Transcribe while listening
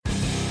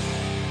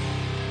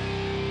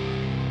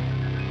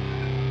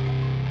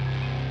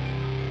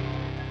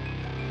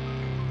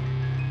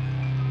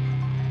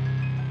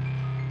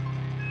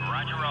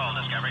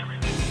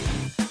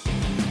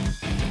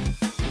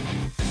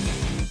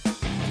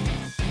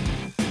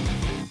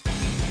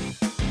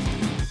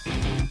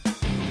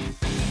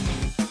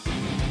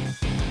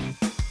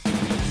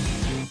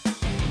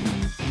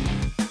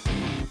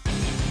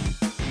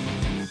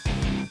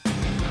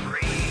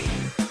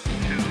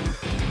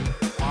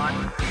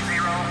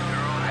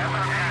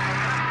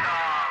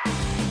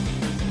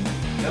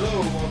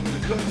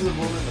Welcome to the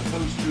Bull in the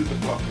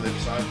Post-Truth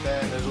Apocalypse. I'm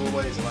Ben, as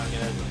always, I'm hanging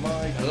out with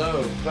Mike.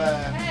 Hello.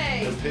 Claire.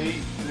 Hey. And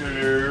Pete.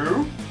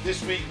 Hello.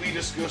 This week we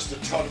discussed the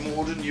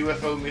Todmorden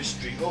UFO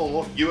mystery,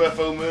 or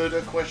UFO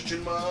murder,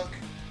 question mark.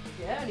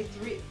 Yeah, only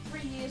three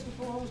years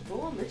before I was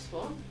born, this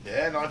one.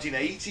 Yeah,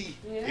 1980,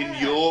 Yeah.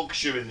 in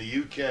Yorkshire in the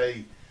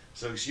UK.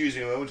 So excuse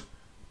me a moment.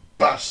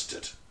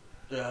 Bastard.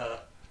 Yeah,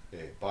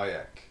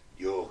 Bayek.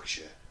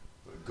 Yorkshire.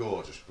 A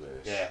gorgeous place.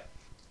 Yeah.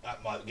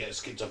 That might get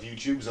us kicked off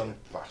YouTube, because I'm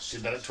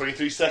Bastard. did that at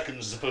 23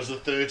 seconds as opposed to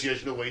 30 I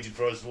should have waited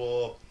for us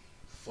for.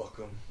 fuck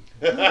them.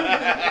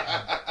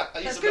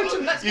 Let's go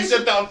to- You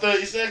said that on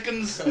 30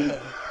 seconds.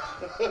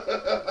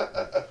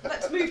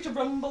 Let's move to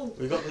Rumble.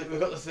 We got the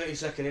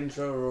 30-second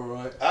intro. We're all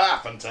right. Ah,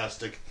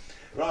 fantastic.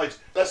 Right,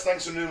 let's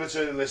thank some new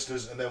returning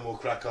listeners and then we'll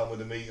crack on with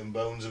the meat and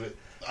bones of it.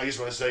 I just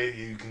want to say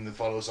you can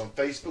follow us on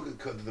Facebook at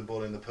Cut to the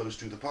Bull in the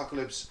Post-Truth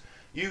Apocalypse,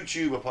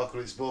 YouTube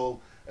Apocalypse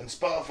Bull, and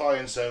Spotify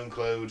and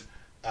SoundCloud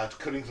at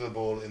Cutting to the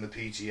Bull in the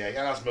PTA, and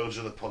as most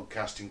other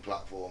podcasting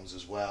platforms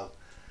as well.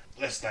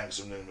 Let's thank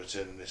some new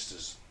returning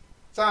listeners.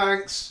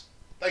 Thanks.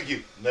 Thank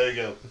you. There you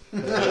go.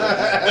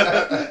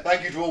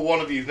 Thank you to all one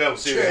of you. No,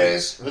 seriously.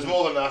 Cheers. There's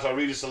more than that. I'll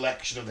read a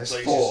selection of the There's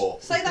places. 4.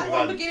 Say that We've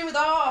one had- beginning with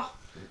R.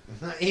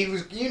 He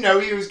was going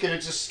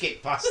to just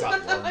skip past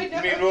that one. I You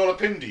know. mean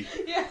Rawalpindi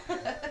Yeah.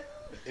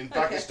 in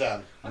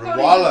Pakistan? I can't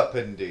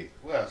Rawalpindi.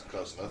 Well, that's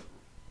close enough.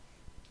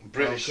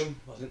 British. Welcome.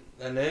 Wasn't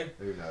their name?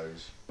 Who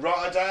knows?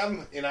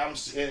 Rotterdam in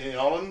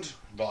Holland.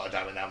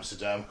 Rotterdam in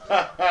Amsterdam.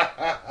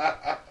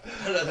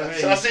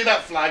 So I see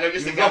that flag, I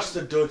just You've think lost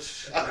the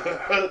Dutch.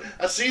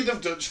 I see the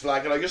Dutch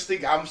flag and I just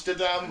think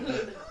Amsterdam.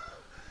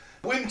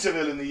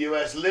 Winterville in the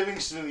US,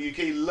 Livingston in the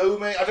UK,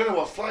 Lomé. I don't know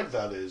what flag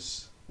that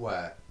is.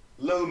 Where?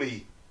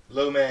 Lomé.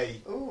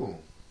 Ooh.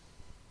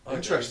 I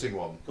Interesting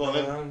one. Go on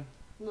then.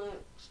 No.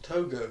 It's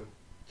Togo.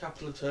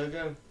 Capital of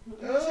Togo.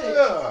 That's it.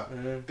 Ah,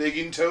 Yeah. big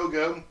in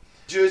Togo.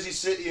 Jersey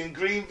City and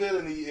Greenville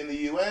in the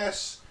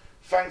US.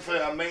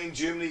 Frankfurt am Main,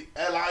 Germany.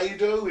 El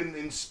Aido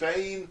in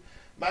Spain.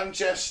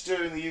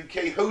 Manchester in the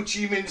UK. Ho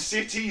Chi Minh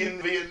City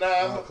in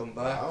Vietnam. Welcome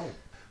back. Wow.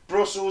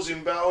 Brussels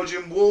in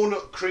Belgium.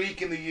 Walnut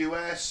Creek in the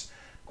US.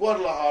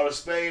 Guadalajara,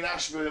 Spain.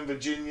 Ashburn,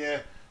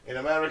 Virginia in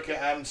America.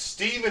 And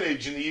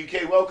Stevenage in the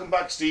UK. Welcome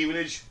back,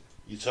 Stevenage.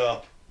 You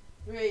top.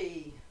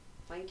 3.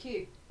 Thank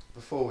you.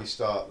 Before we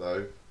start,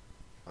 though,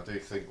 I do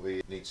think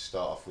we need to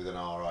start off with an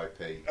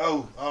RIP.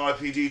 Oh,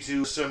 RIPD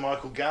to Sir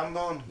Michael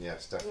Gambon.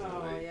 Yes, Oh,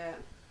 definitely. yeah.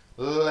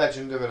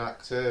 Legend of an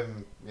actor.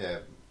 Yeah.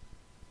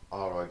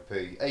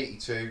 RIP.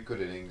 82.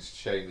 Good innings.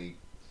 Shame he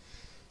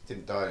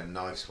didn't die in a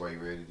nice way,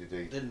 really, did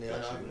he? Didn't he?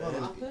 Bless I him. know. What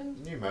Well,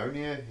 happened?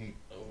 pneumonia. He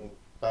Oh.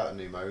 battered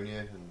pneumonia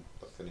and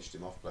that finished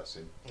him off. Bless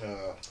him.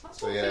 That's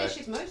So, what yeah.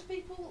 finishes most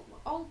people,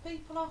 old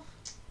people off.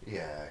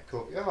 Yeah,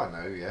 cool. Yeah, I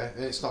know. Yeah,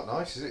 and it's not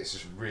nice, is it? It's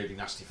just really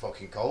nasty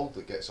fucking cold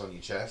that gets on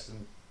your chest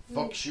and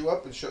fucks you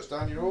up and shuts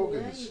down your Yeah,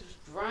 organs. you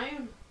just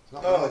drown. It's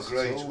not Oh, nice at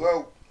great. all.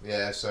 Well,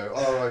 Yeah, so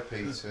R.I.P.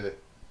 to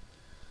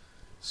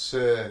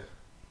Sir.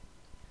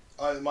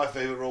 my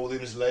favourite role with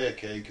him is Layer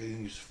Cake. I think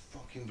he's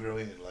fucking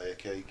brilliant in Layer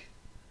Cake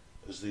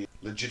as the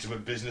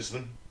legitimate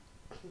businessman.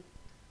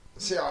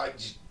 See,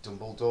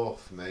 Dumbledore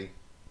for me.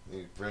 He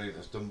was brilliant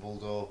as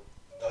Dumbledore.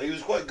 He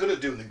was quite good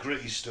at doing the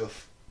gritty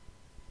stuff.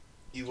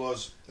 He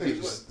was. He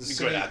was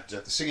a great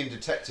actor. The singing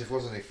detective,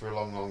 wasn't he, for a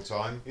long, long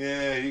time?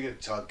 Yeah, you get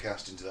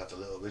typecast into that a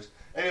little bit.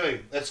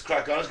 Anyway, let's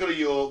crack on. Let's go to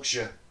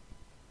Yorkshire.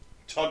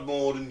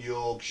 Todmorden,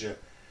 Yorkshire.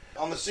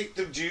 On the 6th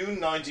of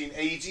June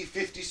 1980,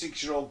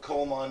 56-year-old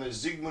coal miner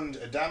Zygmunt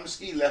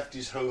Adamski left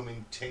his home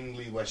in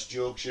Tingley, West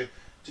Yorkshire,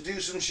 to do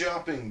some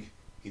shopping.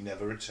 He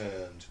never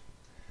returned.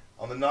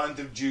 On the 9th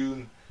of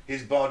June,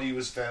 his body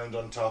was found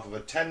on top of a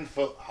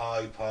 10-foot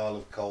high pile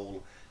of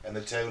coal in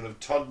the town of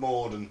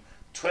Todmorden,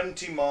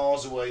 20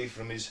 miles away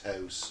from his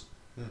house.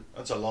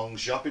 That's a long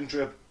shopping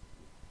trip.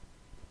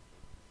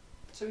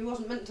 So he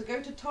wasn't meant to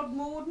go to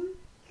Todmorden?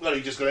 Well,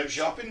 he just got out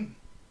shopping.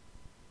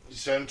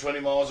 He's found 20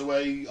 miles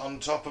away on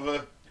top of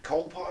a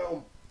coal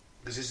pile.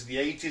 Because this is the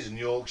 80s and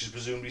Yorkshire's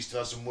presumably still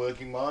has some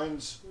working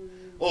mines.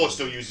 Or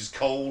still uses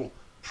coal.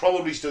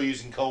 Probably still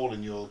using coal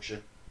in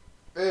Yorkshire.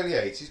 Early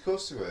 80s, of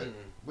course they were. Mm.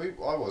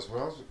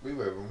 We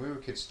were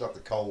kids. Stopped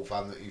the coal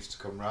van that used to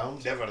come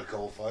round, Never had a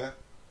coal fire.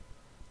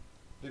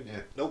 didn't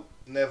you? Nope,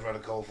 never had a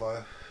coal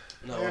fire.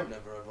 No, Yeah. I've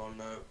never had one.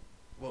 No.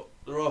 Well,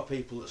 there are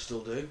people that still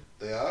do.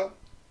 They are.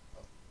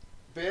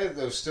 But yeah,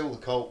 there was still the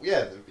coal.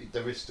 Yeah,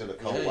 there is still a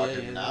coal Yeah,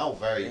 wagon yeah. now.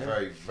 Very, Yeah.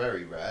 very,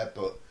 very rare.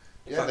 But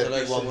In yeah, fact, I know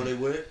there'd be one. someone who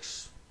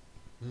works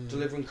Mm.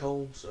 delivering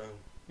coal. So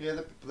Yeah,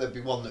 there'd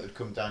be one that would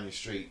come down your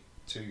street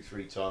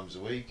 2-3 times a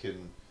week,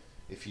 and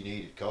if you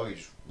needed coal, you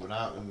just run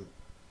out and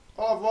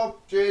Rob,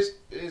 cheers.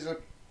 Here's a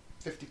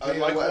 50p I'd or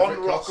like whatever one it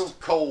rock costs. of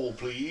coal,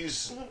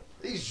 please.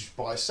 You just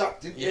buy a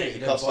sack, didn't you? Yeah, It you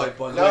don't costs buy- like-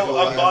 buy the No, regular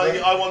I'm one.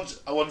 buying.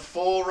 I want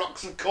 4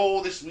 rocks of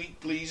coal this week,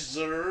 please,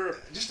 sir.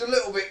 just a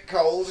little bit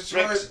cold. It's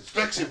It's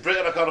Brexit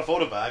Britain. I can't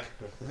afford a bag.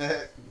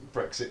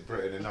 Brexit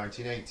Britain in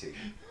 1980.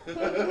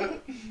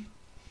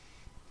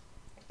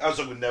 I was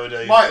talking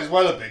nowadays. Might as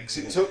well have been, 'cause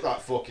it took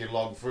that fucking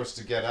long for us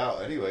to get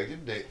out anyway,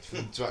 didn't it?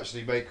 To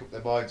actually make up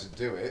their minds and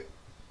do it.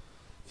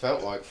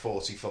 Felt like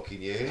 40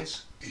 fucking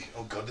years.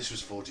 Oh God, this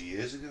was 40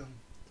 years ago.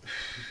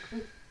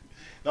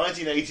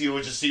 1980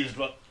 always just seems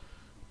like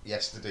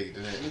Yesterday,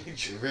 doesn't it?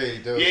 It really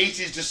does. the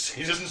 80s.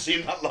 It doesn't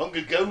seem that long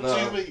ago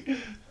No. to me.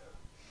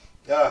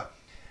 Yeah.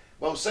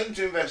 Well, sent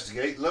to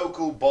investigate,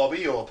 local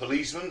Bobby or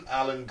policeman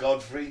Alan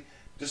Godfrey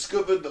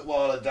discovered that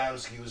while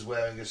Adamski was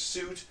wearing a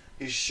suit,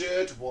 his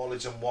shirt,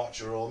 wallet, and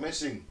watch are all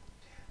missing.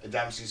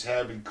 Adamski's hair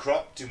had been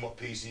cropped in what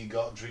PC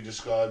Godfrey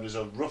described as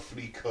a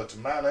roughly cut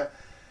manner,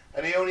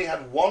 and he only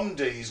had 1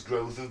 day's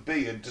growth of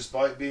beard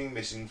despite being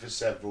missing for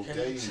several Can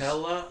days. you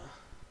tell that?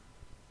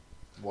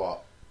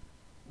 What?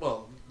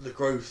 Well, the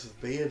growth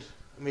of beard.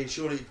 I mean,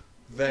 surely it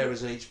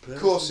varies in each person.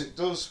 Of course it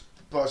does,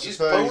 but I He's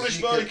suppose Polish,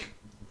 you could, Mike.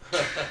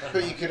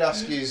 but you could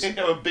ask his, You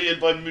know, a beard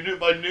by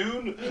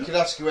noon. you could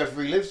ask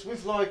whoever he lives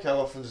with, like, how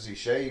often does he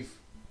shave?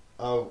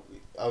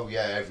 Oh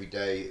yeah, every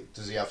day.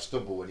 Does he have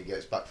stubble when he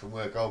gets back from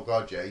work? Oh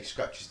God, yeah, he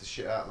scratches the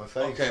shit out of my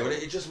face. Okay, well,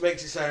 it just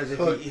makes it sound as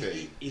Could if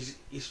be. he's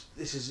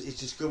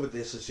discovered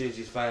this as soon as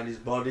he's found his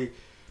body.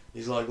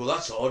 He's like, well,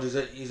 that's odd. Is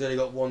it? He's only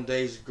got 1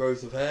 day's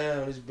growth of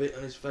hair on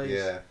his face.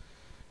 Yeah.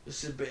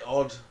 It's a bit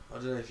odd. I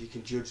don't know if you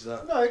can judge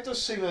that. No, it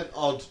does seem an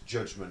odd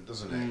judgment,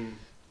 doesn't it? Mm.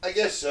 I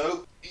guess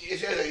so.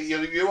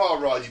 You are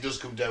right, he does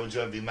come down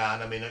to every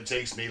man. I mean, it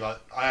takes me, like,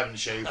 I haven't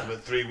shaved for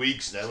about 3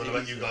 weeks now, and I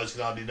bet you guys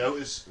can hardly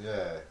notice.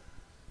 Yeah.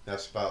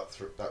 That's about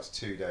that's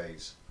 2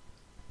 days.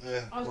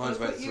 Yeah. I was Mine's going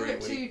to about put you 3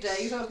 at 2 weeks.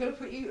 days. I was going to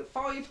put you at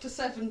 5 to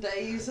 7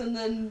 days, and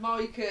then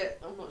Mike at,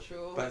 I'm not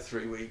sure, About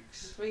 3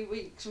 weeks. 3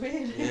 weeks.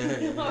 Really?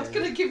 Yeah, I was yeah.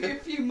 going to give you a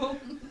few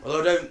months.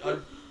 Although I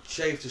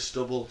shave to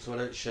stubble, so I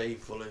don't shave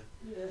fully.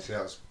 Yeah. See,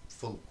 that was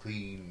full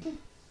clean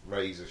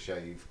razor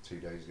shave 2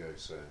 days ago,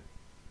 so...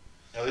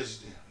 Oh,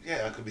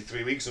 that could be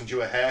 3 weeks. I'm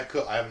due a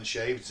haircut. I haven't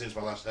shaved since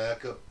my last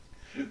haircut.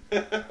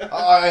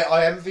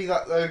 I envy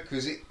that though,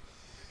 because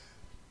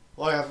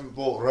I haven't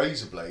bought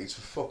razor blades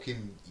for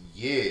fucking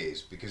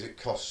years because it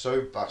costs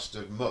so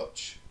bastard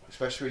much,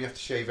 especially when you have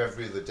to shave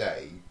every other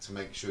day to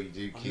make sure you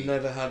do I've keep.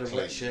 never had a clean.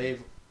 wet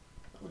shave.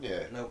 Haven't you?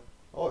 No.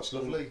 Oh, it's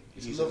lovely.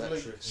 It's Use lovely.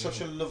 electric,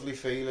 Such yeah. a lovely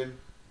feeling.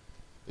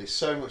 It's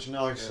so much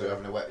nicer Yeah.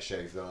 having a wet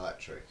shave than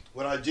electric.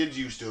 When I did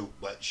used to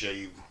wet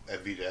shave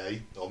every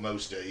day, or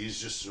most days,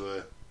 just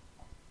to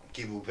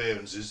keep up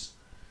appearances,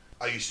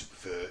 I used to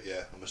prefer it,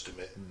 yeah, I must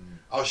admit.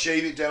 I'll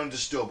shave it down to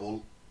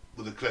stubble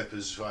with the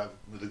clippers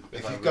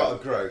If you've got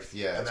a growth,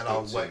 yeah, and it's then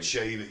I'll good wet too.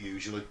 shave it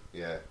usually.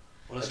 Yeah.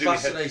 Well, as I do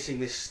have- fascinating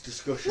this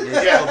discussion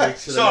is Yeah, probably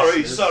to the sorry.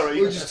 listeners.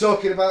 We're just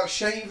talking about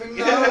shaving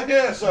now.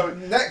 Yeah, sorry.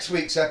 Next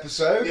week's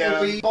episode Yeah,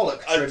 will be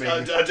bollock I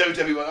trimming. don't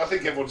everyone. I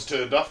think everyone's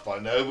turned off by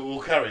now, but we'll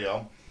carry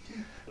on.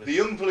 The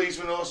young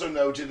policeman also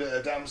noted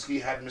that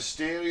Adamski had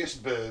mysterious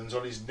burns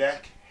on his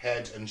neck,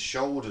 head, and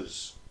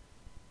shoulders.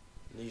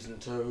 Knees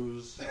and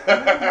toes.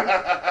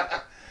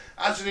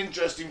 That's an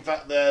interesting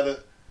fact there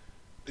that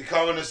the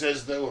coroner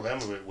says that, well, them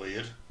are a bit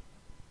weird.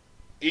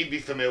 He'd be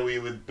familiar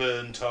with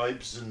burn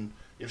types, and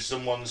if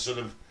someone sort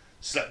of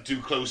slept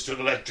too close to an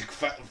electric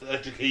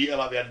heater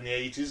like we had in the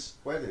 80s.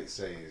 Where did it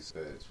say his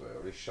birds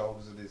were? His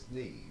shoulders and his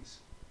knees?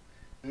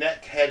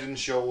 Neck, head, and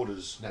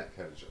shoulders. Neck,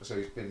 head, and so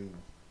he's been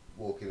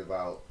walking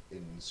about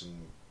in some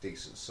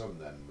decent sun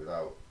then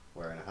without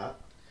wearing a hat.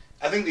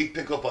 I think they'd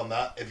pick up on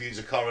that if he was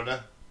a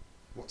coroner.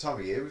 What time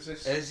of year was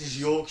this? And this is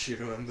Yorkshire,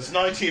 remember? It's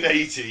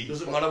 1980.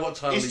 Doesn't matter what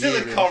time He's of still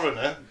year a it is.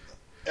 coroner,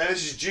 and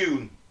this is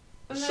June.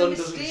 And The they're sun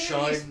doesn't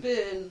mysterious shine.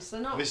 burns.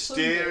 They're not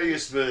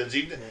Mysterious burns.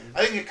 Yeah.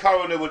 I think a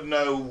coroner would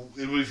know,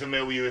 would be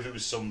familiar if it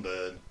was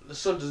sunburn. The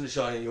sun doesn't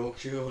shine in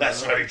Yorkshire.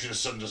 That's no. very true, the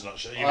sun does not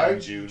shine, even I'm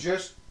in June.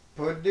 just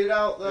putting it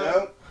out there.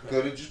 Yeah.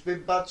 Could have just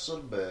been bad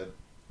sunburn.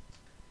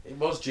 It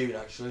was June,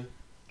 actually.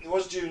 It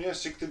was June, yeah,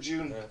 6th of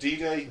June, Yeah.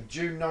 D-Day.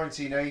 June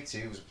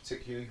 1980 was a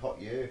particularly hot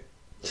year.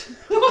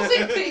 Was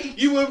it, Pete?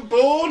 You weren't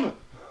born!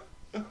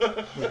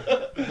 But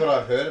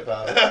I've heard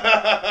about it.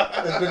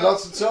 There's been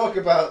lots of talk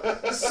about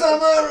the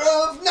summer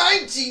of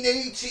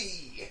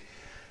 1980.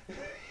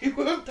 You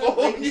weren't Don't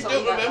born, make a you song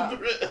don't like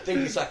remember I it. think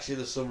it's actually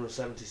the summer of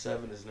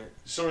 77, isn't it?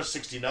 Summer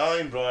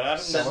 69, Brian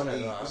Adams.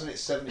 70, that. wasn't it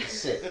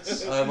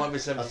 76? It might be I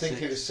 76.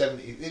 think it was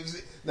 70. It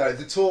was no.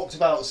 The talked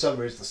about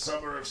summer is the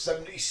summer of That's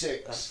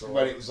 '76 the when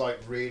one. it was like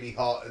really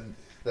hot and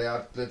they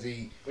had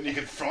bloody When you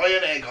could fry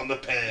an egg on the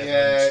pavement.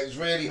 yeah. It was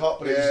really hot,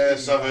 but it Yes,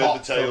 was I've heard hot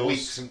the for tales.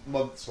 weeks and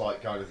months,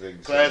 like kind of thing.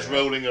 So, Claire's yeah.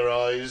 rolling her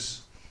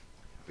eyes.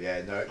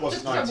 Yeah, no, it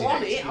wasn't I want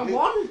 1980. it. I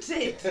want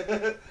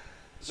it.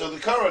 So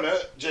the coroner,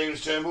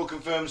 James Turnbull,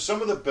 confirmed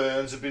some of the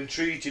burns have been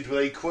treated with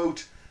a,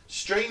 quote,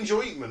 strange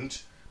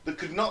ointment that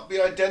could not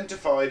be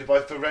identified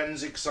by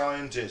forensic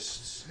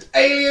scientists.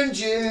 Alien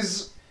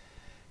jizz.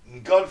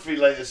 And Godfrey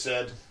later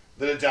said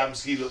that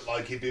Adamski looked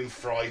like he'd been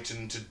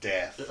frightened to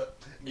death.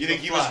 You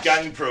think he was Flashed.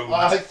 gang probed?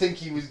 I think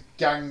he was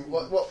gang.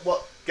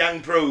 What?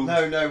 Gang probed.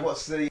 No.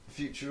 What's the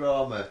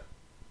Futurama?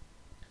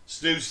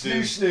 Snoo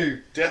Snoo snoo.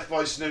 snoo. Death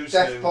by snoo snoo.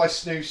 Death by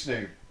snoo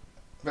snoo.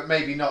 But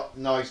maybe not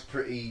nice,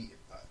 pretty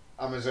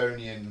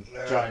Amazonian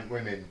No. giant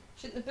women.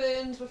 Shouldn't the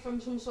burns were from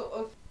some sort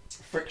of...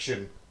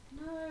 Friction.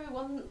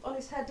 No, on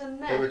his head and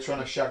neck. They were trying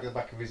to shag the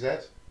back of his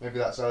head. Maybe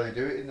that's how they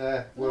do it in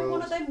their No, world.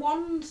 one of them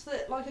wands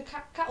that, like a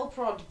cattle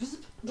prod.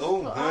 Oh,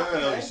 Like yeah, that, I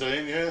know what you're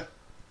saying, yeah.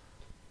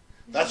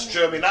 That's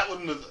true. I mean,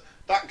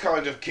 that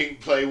kind of kink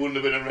play wouldn't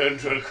have been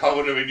around for a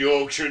corner in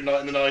Yorkshire in the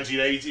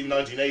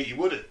 1980,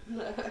 would it?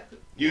 No.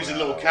 Using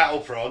Well, little cattle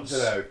I prods.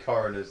 don't know,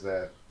 coroners,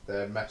 they're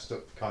messed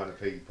up kind of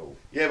people.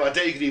 Yeah, but I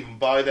doubt you could even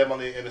buy them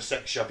in a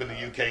sex shop in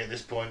the UK at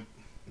this point.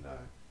 No.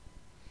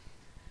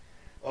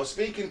 I was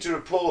speaking to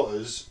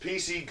reporters.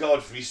 PC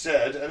Godfrey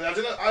said, and I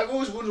don't know. I've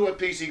always wondered why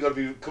PC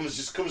Godfrey comes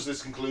to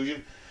this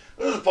conclusion.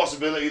 There's a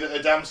possibility that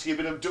Adamski had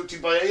been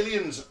abducted by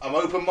aliens. I'm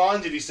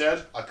open-minded, he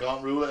said. I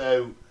can't rule it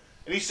out.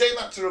 And he's saying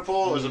that to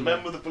reporters, a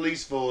member of the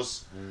police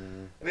force.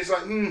 And it's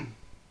like,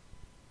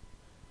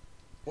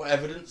 What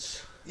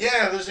evidence?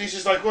 yeah. He's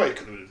just like, well, he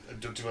could have been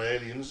abducted by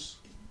aliens.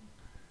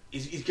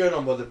 He's going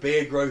on by the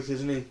beard growth,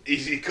 isn't he?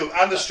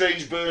 And the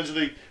strange burns of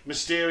the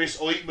mysterious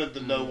ointment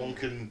that no one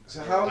can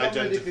So how long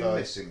identify. had he been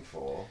missing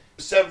for?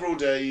 Several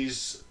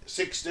days,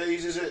 6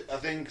 days is it? I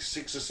think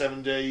 6 or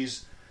 7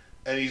 days,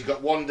 and he's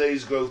got 1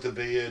 day's growth of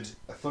beard.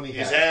 A funny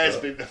His haircut. hair's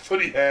been a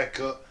funny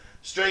haircut,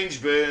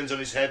 strange burns on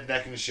his head,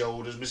 neck, and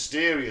shoulders,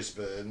 mysterious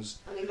burns.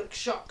 And he looked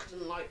shocked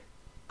and like.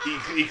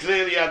 He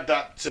clearly had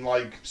that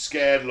like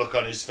scared look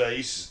on his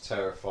face.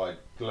 Terrified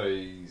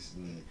glaze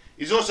and...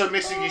 He's also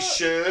missing his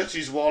shirt,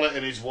 his wallet,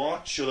 and his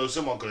watch. Although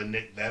someone could have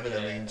nicked them in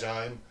the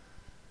meantime.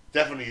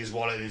 Definitely his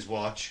wallet and his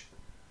watch.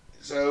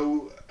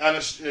 So, and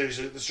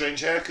the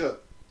strange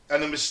haircut.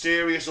 And the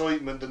mysterious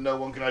ointment that no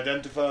one can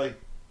identify.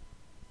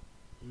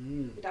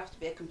 You'd have to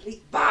be a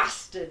complete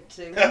bastard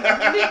to nick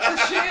the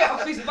shirt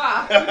off his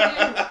back,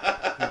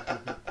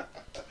 wouldn't you?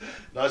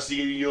 Nice to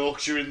get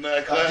Yorkshire in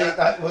there, I Claire. think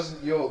that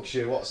wasn't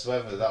Yorkshire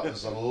whatsoever. That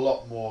was a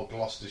lot more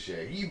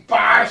Gloucestershire. You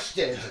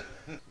bastard!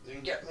 You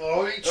get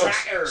more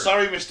tracker.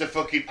 Sorry, Mr.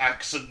 fucking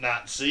accent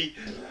Nazi.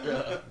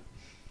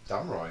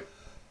 Damn right.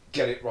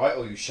 Get it right,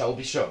 or you shall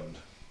be shunned.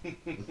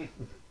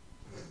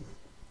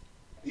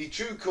 The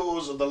true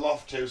cause of the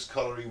Lofthouse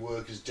colliery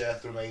workers'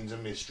 death remains a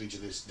mystery to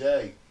this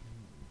day.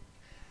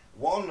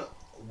 One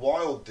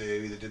wild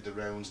theory that did the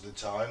rounds at the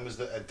time was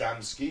that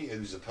Adamski,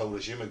 who's a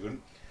Polish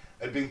immigrant,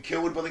 had been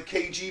killed by the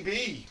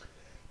KGB.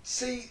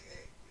 See,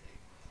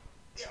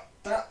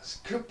 that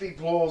could be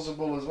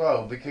plausible as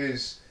well,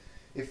 because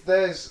if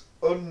there's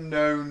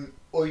unknown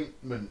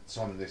ointments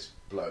on this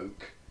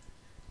bloke,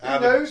 who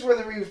knows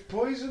whether he was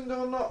poisoned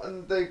or not,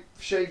 and they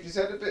shaved his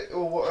head a bit,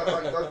 or what?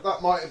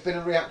 That might have been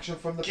a reaction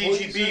from the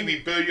KGB, poison. we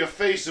burn your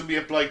face and we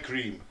apply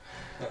cream.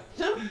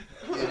 You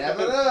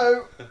never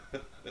know.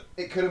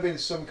 It could have been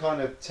some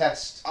kind of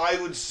test.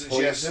 I would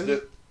suggest Poison?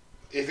 that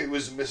if it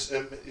was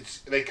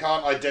they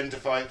can't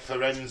identify it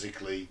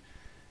forensically.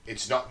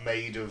 It's not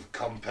made of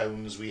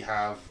compounds we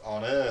have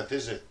on Earth,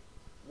 is it?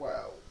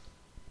 Well,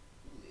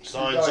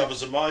 Science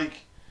officer Mike.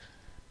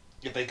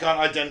 If they can't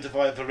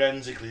identify it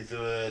forensically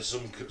through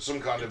some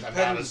kind of depends.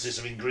 analysis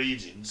of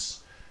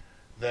ingredients,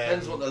 then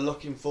Depends what they're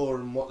looking for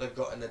and what they've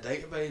got in the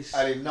database.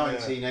 and in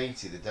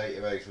 1980, the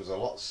database was a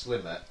lot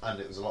slimmer,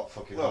 and it was a lot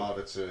fucking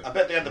harder to. I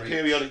bet they had the reach.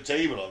 periodic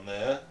table on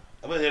there.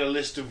 I bet they had a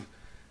list of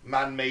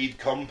man-made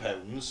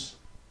compounds.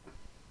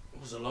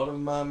 There's a lot of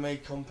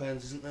man-made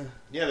compounds, isn't there?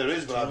 Yeah, there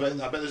is, but I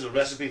bet there's a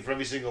recipe for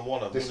every single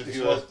one of them.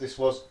 This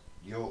was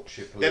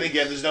Yorkshire police. Then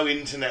again, there's no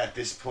internet at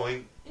this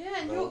point. Yeah,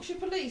 and Yorkshire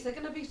police, they're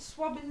going to be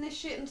swabbing this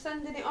shit and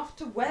sending it off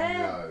to where?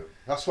 No,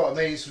 that's what I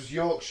mean. This was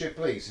Yorkshire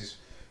police. It's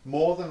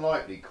more than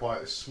likely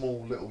quite a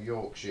small little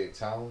Yorkshire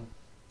town,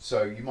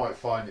 so you might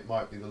find it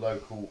might be the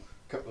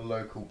couple of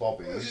local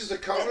bobbies. This is the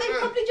They coroner.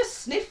 probably just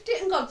sniffed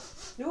it and gone,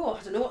 oh,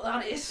 I don't know what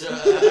that is.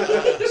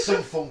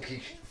 Some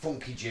funky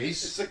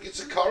jizz.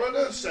 It's a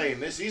coroner saying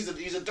this. He's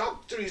a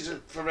doctor. He's a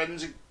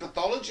forensic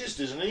pathologist,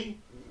 isn't he?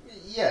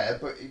 Yeah,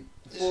 but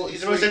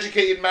He's the most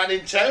educated man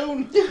in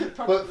town.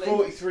 Probably. But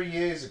 43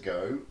 years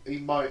ago, he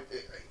might.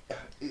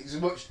 It's a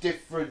much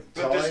different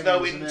But time. there's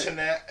no isn't it?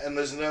 internet, and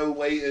there's no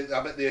way.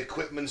 I bet the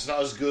equipment's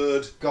not as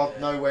good. God,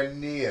 nowhere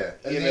near.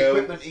 And You the know-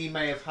 equipment he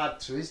may have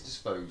had to his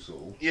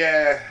disposal,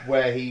 Yeah.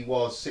 where he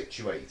was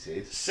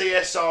situated.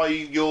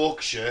 CSI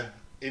Yorkshire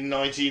in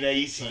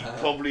 1980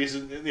 probably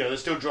isn't. You know, they're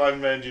still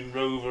driving around in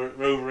Rover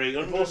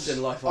What's 800s.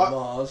 in Life on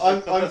Mars?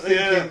 I'm thinking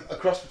Yeah. a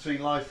cross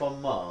between Life on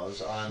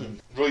Mars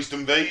and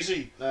Royston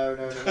Vasey. no,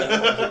 what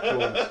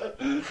was it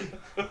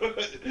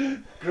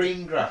called?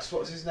 Greengrass.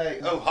 What's his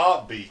name? Oh,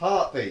 Heartbeat.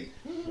 Heartbeat.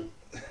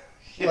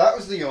 Well, that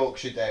was the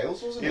Yorkshire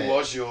Dales, wasn't it? It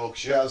was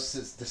Yorkshire. That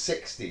was the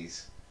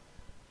 60s.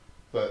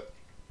 But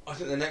I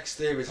think the next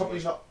theory is Probably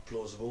much not-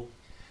 plausible.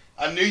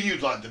 I knew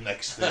you'd like the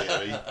next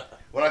theory.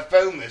 When I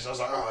found this, I was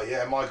like, oh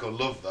yeah, Michael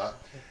loved that.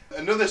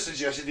 Another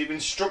suggested he'd been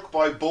struck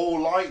by ball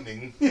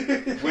lightning,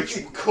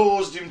 which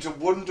caused him to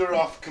wander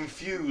off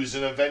confused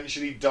and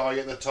eventually die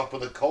at the top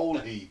of the coal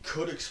heap.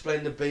 Could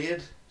explain the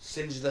beard,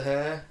 singe the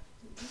hair.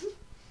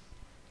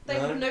 They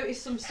No. would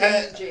notice some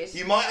Hair, singes.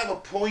 you might have a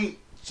point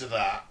to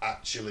that,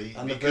 actually,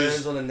 And the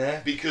burns on the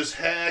neck. because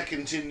hair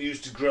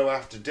continues to grow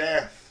after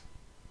death.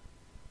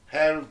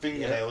 Hair and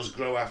fingernails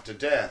grow after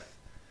death.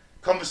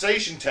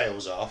 conversation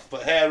tails off,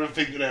 but hair and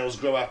fingernails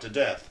grow after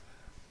death.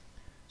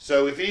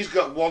 So if he's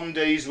got 1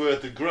 day's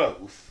worth of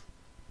growth...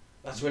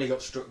 That's when he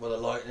got struck by the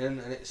lightning,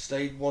 and it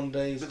stayed 1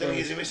 day. But then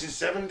he's missing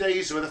 7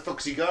 days, so where the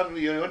fuck's he gone?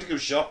 You want to go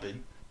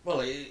shopping. Well,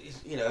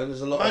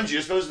 there's a lot Mind you,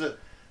 I suppose that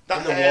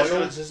in the hair's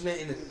wilds, isn't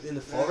it? In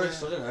the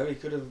forest, I don't know, he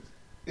could have...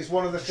 Is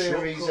one of the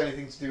theories Shortcut.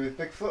 anything to do with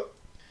Bigfoot?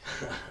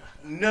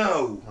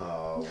 No.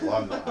 Oh, well,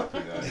 I'm not happy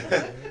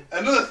then.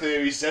 Another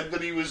theory said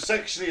that he was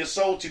sexually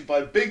assaulted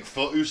by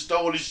Bigfoot, who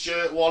stole his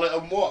shirt, wallet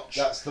and watch.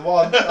 That's the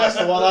one. That's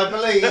the one I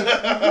believe.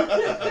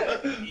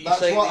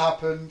 That's what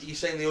happened. You're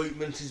saying the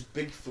ointment is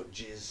Bigfoot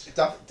jizz?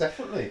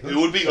 Definitely. It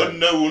would be 100%.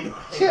 unknown.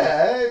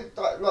 Yeah,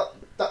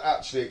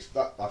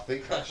 I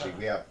think actually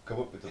we have come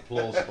up with a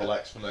plausible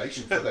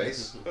explanation for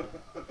this.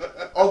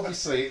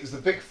 Obviously, it was the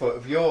Bigfoot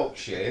of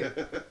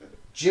Yorkshire,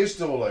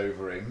 jizzed all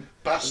over him.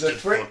 Bastard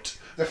foot.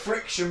 The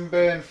friction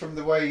burn from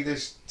the way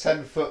this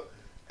 10-foot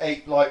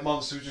ape-like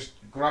monster was just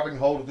grabbing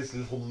hold of this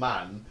little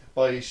man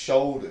by his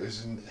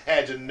shoulders and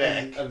Head and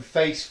neck. and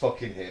face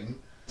fucking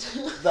him.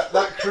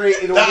 That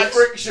created all the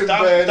friction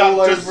burn all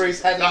over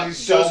his head and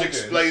his shoulders. That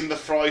does explain the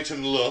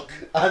frightened look.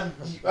 And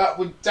that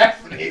would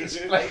definitely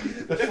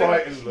explain the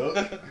frightened look.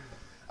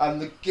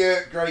 And the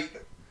great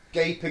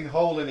gaping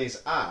hole in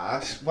his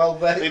ass. Well,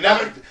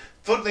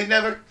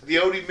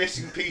 the only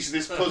missing piece of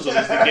this puzzle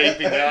is the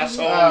gaping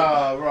asshole.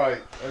 Ah,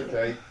 right,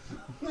 okay.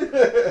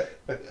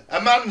 A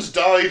man's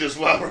died as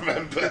well,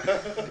 remember?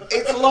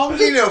 It's long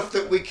enough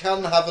that we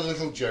can have a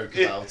little joke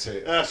about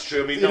it. That's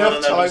true. I mean,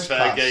 Enough 9/11's time's fair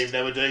passed. game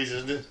nowadays,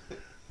 isn't it?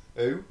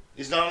 Who?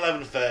 Is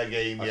 9/11 fair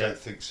game I yet? don't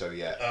think so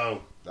yet. Oh.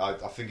 I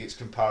think it's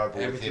comparable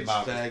with Everything's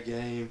the fair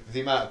game.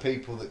 amount of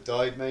people that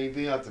died,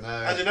 maybe. I don't know.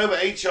 I don't know, but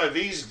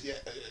HIV's...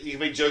 You can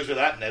make jokes with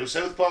that now.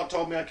 South Park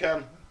told me I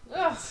can.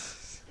 Ugh.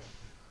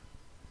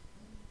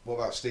 What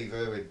about Steve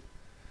Irwin?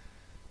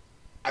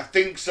 I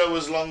think so,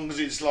 as long as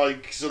it's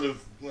like, sort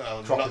of...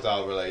 Well,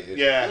 Crocodile related.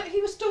 Yeah.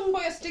 He was stung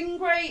by a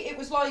stingray. It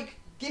was like,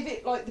 give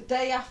it like the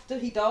day after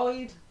he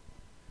died.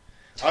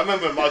 I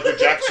remember when Michael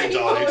Jackson Pretty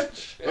died.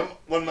 much.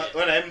 When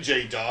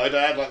MJ died,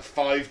 I had like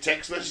 5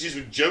 text messages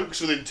with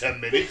jokes within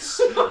 10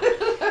 minutes.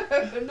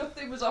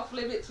 Nothing was off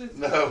limits with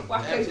No.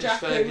 Wacko Everything's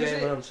Jacko, fair was game,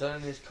 and it? I'm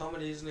telling you, it's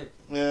comedy, isn't it?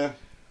 Yeah.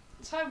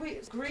 It's how we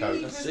grieve,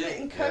 That's isn't it? it.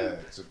 And Yeah, cope.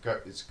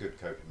 it's a good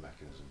coping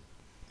mechanism.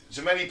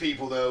 To many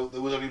people, though,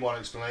 there was only one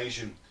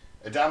explanation.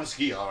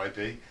 Adamski,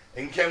 R.I.P.,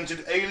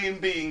 encountered alien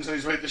beings on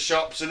his way to the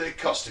shops and it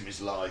cost him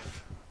his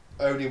life.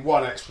 Only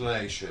one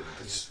explanation.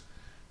 It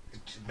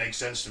makes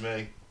sense to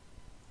me.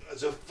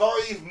 So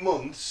 5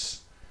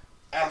 months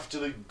after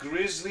the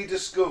grisly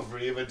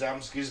discovery of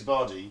Adamski's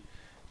body,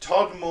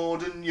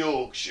 Todmorden,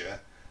 Yorkshire,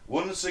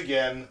 once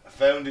again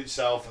found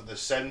itself at the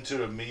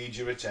centre of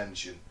media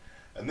attention.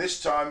 And this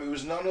time it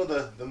was none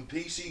other than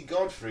PC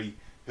Godfrey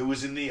who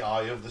was in the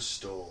eye of the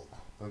storm.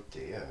 Oh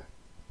dear.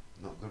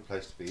 Not a good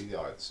place to be, the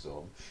eye of the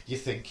storm. You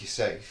think you're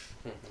safe.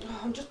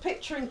 Oh, I'm just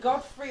picturing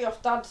Godfrey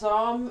off Dad's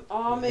army,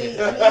 and he's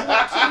an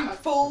absolute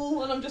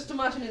fool. And I'm just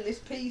imagining this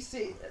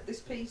PC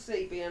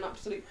being an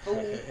absolute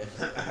fool.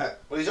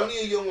 Well, he's only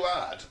a young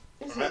lad.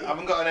 Is I he?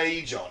 haven't got an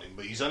age on him,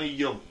 but he's only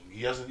young.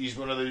 He hasn't. He's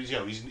one of those. You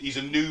know, he's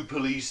a new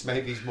policeman.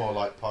 Maybe he's more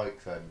like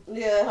Pike then.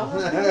 Yeah.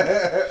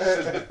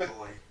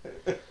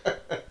 Boy.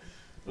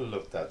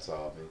 Love Dad's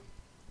Army.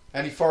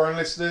 Any foreign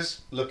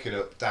listeners? Look it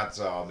up, Dad's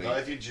Army. Not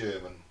if you're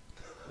German.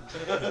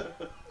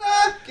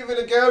 Give it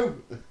a go.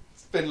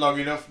 It's been long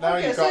enough now.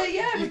 Okay, You've so got,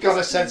 yeah, you've got a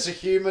because- sense of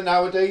humour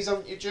nowadays,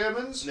 haven't you,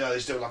 Germans? No, they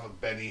still laugh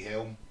at Benny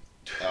Hill.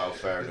 Oh,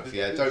 fair enough.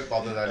 Yeah, don't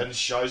bother then. And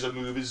Shizer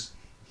movies.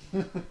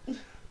 I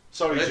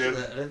Sorry, don't Jim.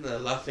 think they're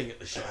laughing at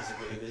the shots of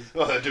movies.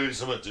 Well, they're doing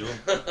something to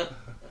him.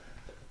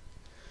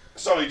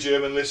 Sorry,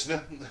 German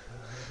listener.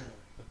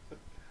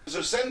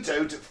 So sent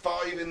out at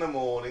 5 in the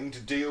morning to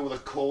deal with a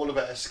call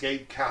about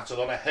escaped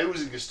cattle on a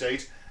housing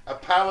estate,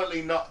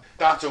 apparently not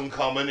that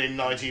uncommon in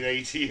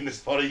 1980 in this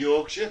part of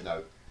Yorkshire.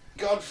 No.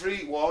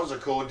 Godfrey was,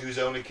 according to his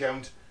own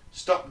account,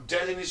 stopped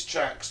dead in his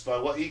tracks by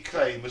what he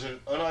claimed was an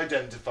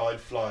unidentified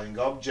flying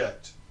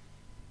object.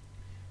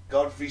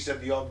 Godfrey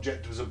said the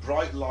object was a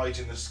bright light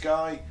in the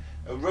sky,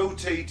 a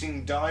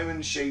rotating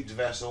diamond-shaped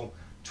vessel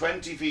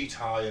 20 feet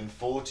high and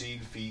 14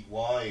 feet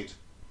wide.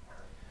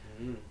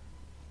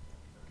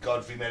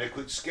 Godfrey made a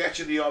quick sketch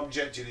of the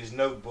object in his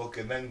notebook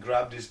and then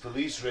grabbed his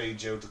police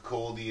radio to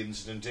call the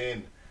incident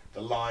in.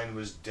 The line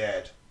was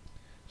dead.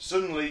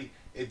 Suddenly,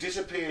 it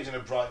disappeared in a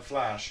bright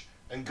flash,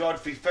 and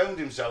Godfrey found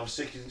himself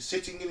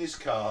sitting in his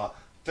car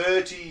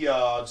 30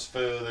 yards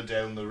further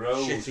down the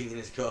road. Shitting in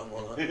his car,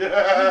 more like.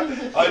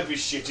 I'd be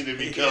shitting in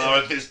my car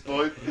at this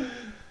point.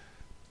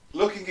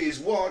 Looking at his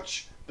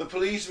watch, the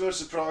policeman was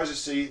surprised to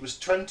see it was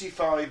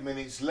 25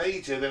 minutes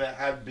later than it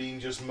had been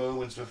just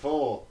moments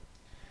before.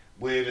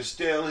 Weirder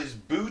still, his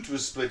boot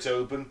was split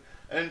open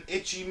and an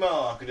itchy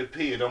mark had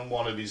appeared on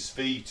one of his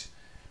feet.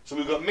 So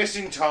we've got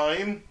missing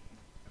time,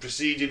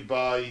 preceded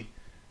by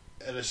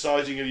a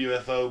sighting of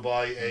UFO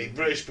by a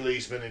British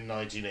policeman in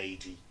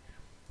 1980.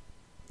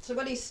 So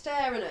when he's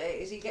staring at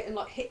it, is he getting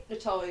like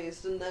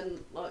hypnotised and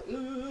then like,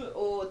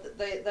 or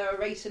they're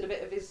erasing a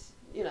bit of his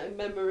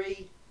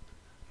memory.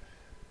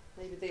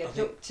 Maybe they I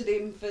think- abducted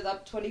him for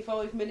that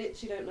 25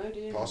 minutes. You don't know, do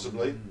you?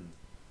 Possibly.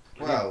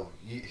 Well,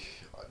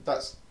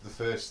 that's the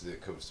first thing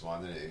that comes to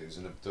mind, isn't it? It was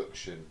an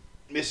abduction.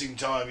 Missing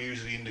time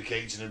usually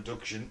indicates an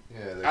abduction.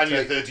 Yeah, And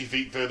you're 30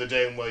 feet further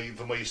down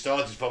from where you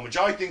started from, which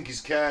I think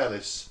is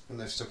careless. and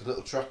they've stuck a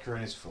little tracker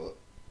in his foot,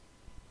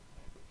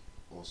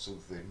 or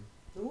something,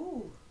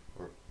 Ooh.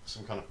 or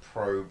some kind of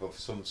probe of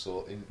some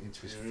sort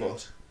into his Mm.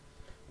 foot.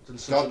 Done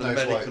some God sort of knows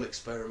medical why.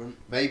 experiment.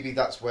 Maybe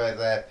that's where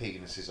their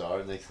penises are,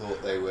 and they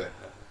thought they were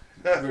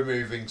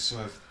removing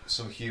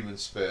some human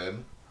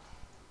sperm.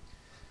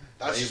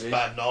 That's just Maybe.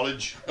 bad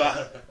knowledge.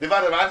 But they've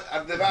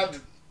had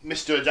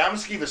Mr.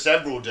 Adamski for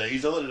several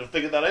days. I thought they'd have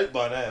figured that out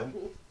by now.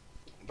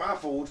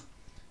 Baffled,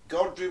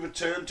 Godfrey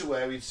returned to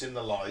where he'd seen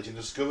the light and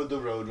discovered the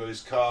road where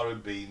his car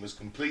had been was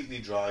completely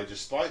dry,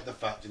 despite the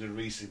fact it had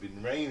recently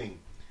been raining.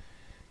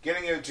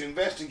 Getting out to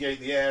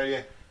investigate the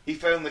area, he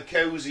found the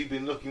cows he'd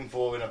been looking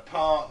for in a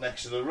park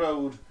next to the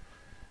road.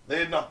 They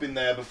had not been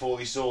there before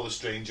he saw the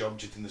strange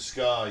object in the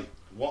sky.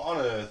 What on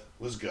earth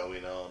was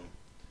going on?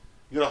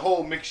 You got a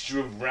whole mixture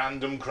of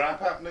random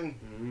crap happening.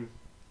 Mm.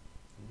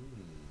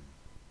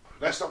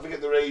 Let's not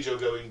forget the radio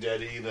going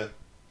dead either. Was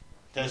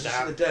Tends to this the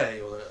happen.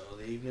 day or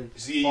the evening?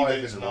 It's the 5 evening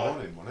in the tonight.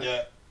 morning, wasn't it?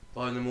 Yeah.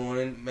 5 in the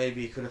morning,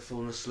 maybe he could have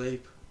fallen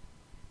asleep.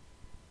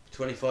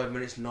 25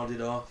 minutes,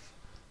 nodded off,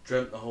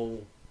 dreamt the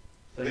whole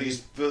thing.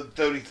 He's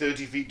only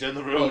 30 feet down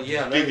the road. Well,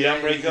 yeah, Did the yeah,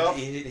 handbrake off?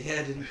 He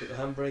didn't put the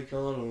handbrake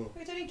on, or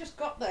He's only just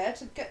got there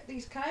to get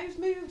these cows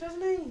moved,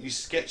 hasn't he? He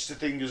sketched the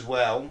thing as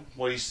well.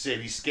 What he said,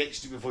 he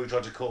sketched it before he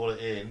tried to call it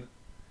in.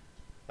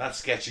 That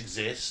sketch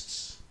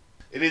exists.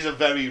 It is a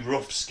very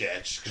rough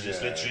sketch because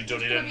it's Yeah. literally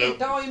done in It's a gonna be a note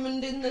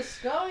diamond in the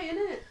sky,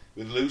 isn't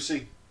with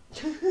Lucy.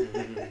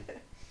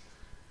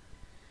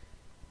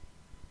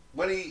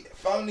 When he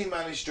finally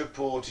managed to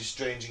report his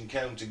strange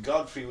encounter,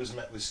 Godfrey was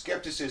met with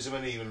scepticism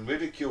and even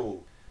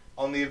ridicule.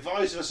 On the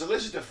advice of a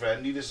solicitor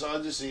friend, he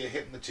decided to see a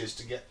hypnotist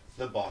to get to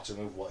the bottom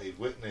of what he'd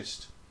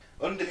witnessed.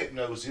 Under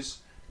hypnosis,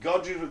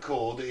 Godfrey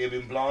recalled that he had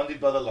been blinded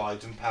by the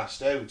light and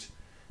passed out.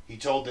 He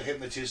told the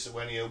hypnotist that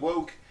when he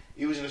awoke,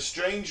 he was in a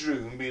strange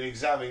room being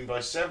examined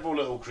by several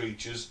little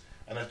creatures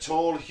and a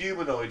tall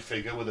humanoid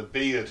figure with a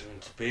beard.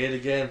 it's beard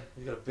again.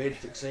 He's got a beard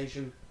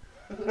fixation.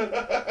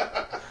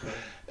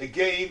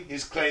 Again,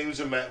 his claims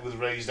were met with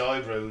raised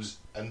eyebrows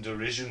and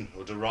derision.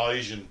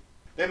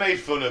 They made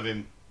fun of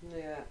him.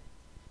 Yeah.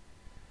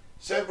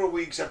 Several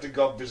weeks after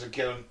Godfrey's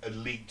account had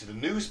leaked to the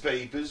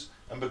newspapers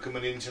and become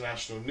an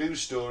international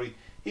news story,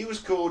 he was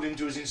called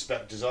into his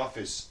inspector's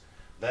office.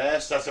 There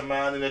sat a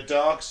man in a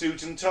dark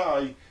suit and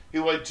tie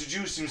who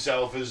introduced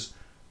himself as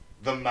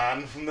the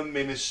man from the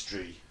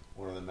ministry.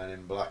 One of the men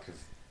in black of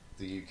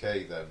the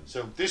UK then.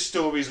 So this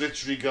story's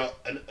literally got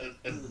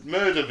a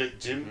murder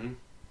victim,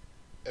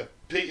 an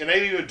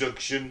alien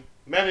abduction,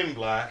 men in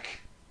black,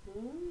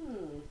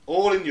 Mm.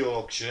 all in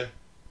Yorkshire,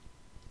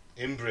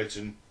 in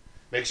Britain.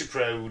 Makes you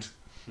proud.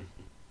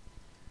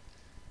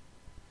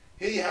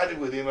 He had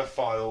with him a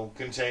file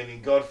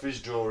containing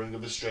Godfrey's drawing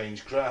of the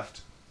strange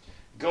craft.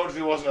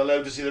 Godfrey wasn't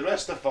allowed to see the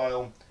rest of the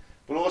file,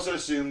 but also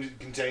assumed it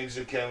contained his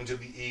account of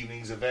the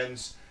evening's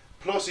events,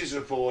 plus his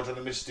report on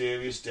the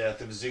mysterious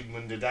death of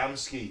Zygmunt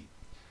Adamski.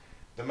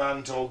 The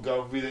man told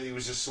Godfrey that he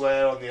was to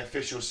swear on the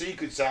Official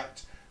Secrets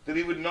Act that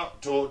he would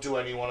not talk to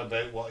anyone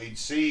about what he'd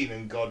seen,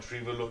 and Godfrey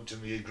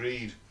reluctantly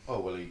agreed. Oh,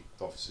 well, he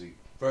obviously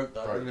Broke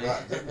that, broke didn't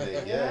that,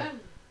 didn't he? Yeah.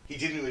 He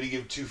didn't really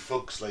give two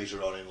fucks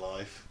later on in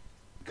life.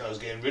 The guy was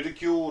getting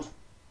ridiculed.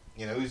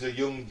 You know, he's a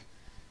young...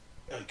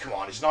 come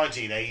on, it's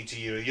 1980,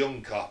 you're a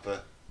young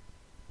copper.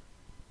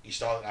 You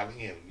start having,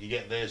 you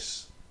get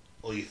this,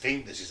 or you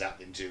think this is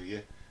happening to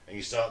you, and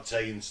you start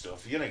saying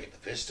stuff, you're going to get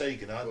the piss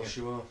taken, Of aren't course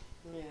you? you are.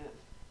 Yeah.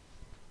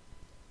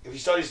 If you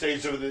started saying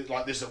something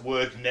like this at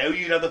work now,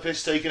 you'd have the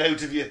piss taken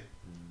out of you.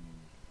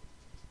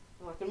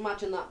 I can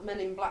imagine that Men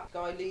in Black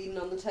guy leaning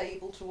on the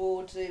table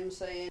towards him,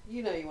 saying,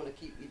 "You know, you want to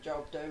keep your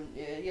job, don't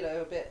you? You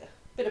know, a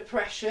bit of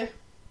pressure."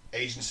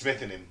 Agent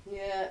Smith in him.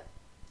 Yeah.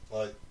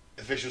 Like,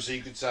 Official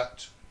Secrets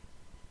Act.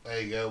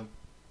 There you go.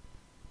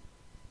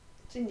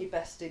 It's in your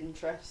best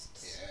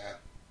interests. Yeah.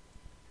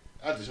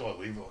 I just, well,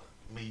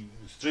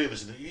 there's three of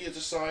us in it. You had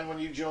to sign when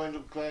you joined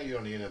up, Claire. You're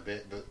only in a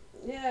bit, but...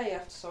 Yeah, you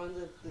have to sign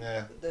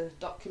Yeah. the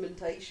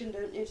documentation,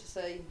 don't you, to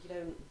say you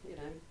don't, Yeah.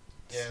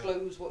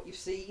 disclose what you've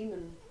seen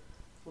and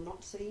or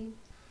not seen.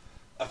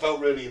 I felt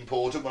really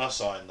important when I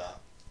signed that.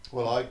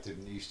 Well, I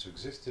didn't used to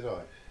exist, did I?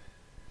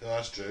 Yeah,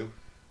 that's true.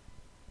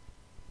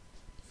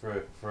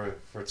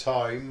 For a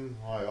time,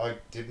 I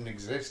didn't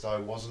exist. I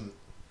wasn't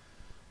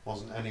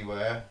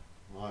anywhere.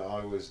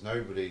 I was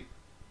nobody.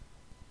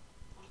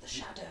 What are the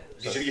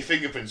shadows? Your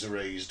fingerprints are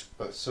raised.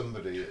 But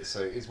somebody.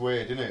 So it's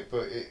weird, isn't it?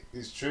 But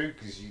it's true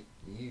because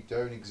you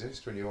don't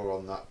exist when you're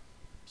on that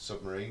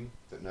submarine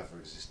that never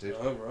existed.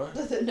 Oh, right.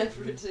 That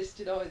never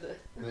existed either.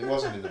 And it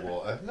wasn't in the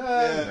water. No,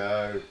 Yeah.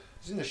 no. It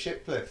was in the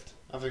ship lift,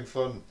 having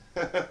fun.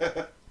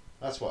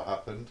 That's what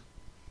happened.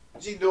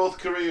 See, North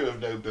Korea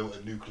have now built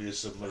a nuclear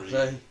submarine.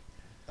 Okay.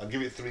 I'll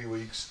give it 3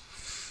 weeks.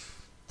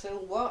 Till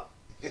what?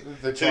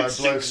 They try and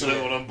blow sinks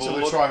everyone someone on so they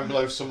board. try and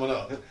blow someone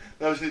up.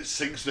 No, it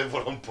sinks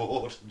everyone on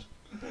board.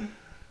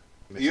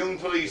 The young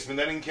policeman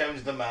then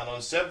encountered the man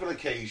on several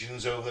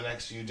occasions over the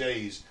next few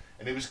days,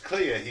 and it was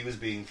clear he was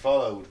being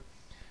followed.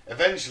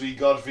 Eventually,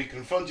 Godfrey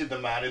confronted the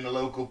man in the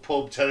local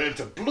pub, telling him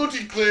to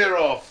bloody clear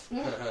off.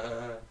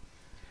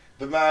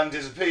 The man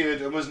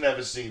disappeared and was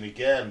never seen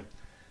again.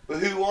 But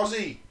who was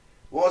he?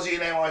 Was he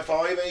an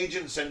MI5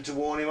 agent sent to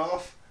warn him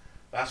off?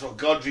 That's what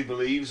Godfrey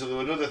believes,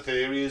 although another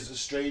theory is the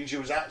stranger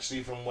was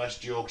actually from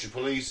West Yorkshire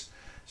Police,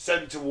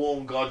 sent to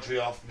warn Godfrey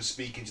off from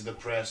speaking to the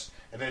press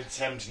in an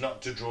attempt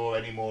not to draw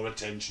any more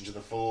attention to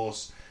the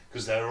force,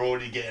 because they're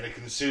already getting a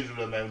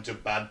considerable amount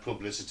of bad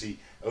publicity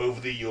over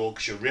the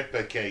Yorkshire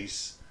Ripper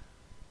case.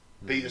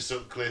 Peter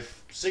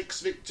Sutcliffe,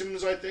 6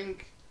 victims, I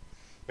think.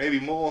 Maybe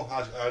more,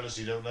 I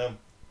honestly don't know.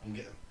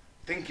 I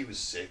think it was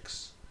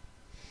 6.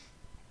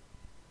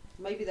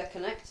 Maybe they're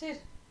connected.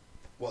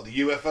 What, the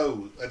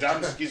UFO?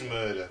 Adamski's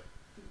murder?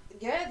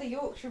 Yeah, the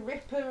Yorkshire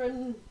Ripper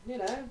and, you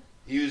know.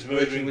 He was Working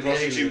murdering with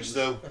prostitutes,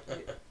 though.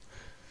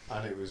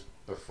 And it was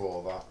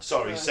before that.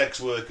 Sorry, Yeah. sex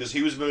workers.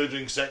 He was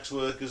murdering sex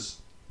workers.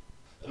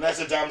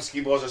 Unless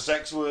Adamski was a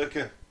sex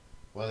worker.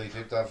 Well, he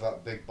did have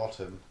that big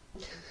bottom.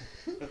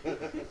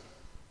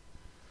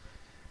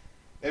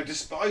 Now,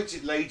 despite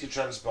it later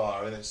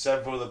transpiring that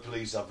several other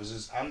police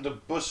officers and a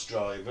bus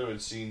driver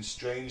had seen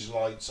strange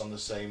lights on the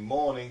same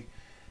morning,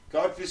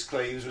 Godfrey's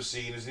claims were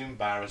seen as an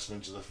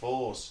embarrassment to the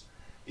force.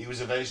 He was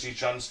eventually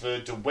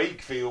transferred to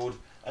Wakefield,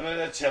 and an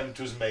attempt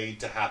was made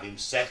to have him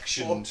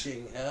sectioned.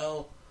 Fucking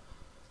hell.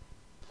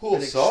 Poor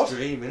Bit sod.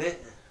 extreme, innit?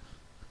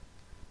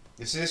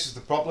 You see, this is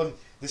the problem.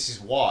 This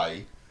is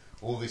why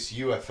all this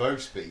UFO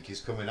speak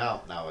is coming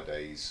out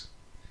nowadays.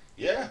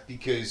 Yeah.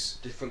 Because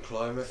Different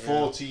climate.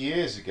 40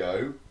 years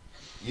ago,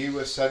 you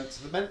were sent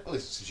to the mental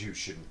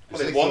institution. 'Cause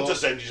Well, they want to thought-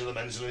 send you to the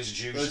mental They'd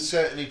institution.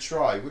 certainly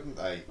try, wouldn't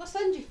they? They'll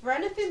send you for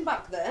anything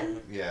back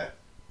then. Yeah.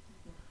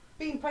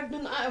 Being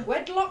pregnant out of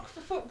wedlock,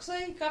 for fuck's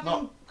sake. Having,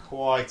 Not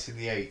quite in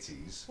the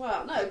 80s.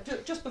 well, no,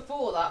 just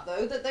before that,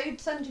 though, that they'd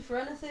send you for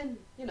anything.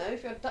 You know,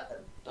 if you had,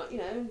 you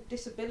know,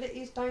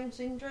 disabilities, Down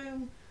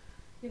syndrome,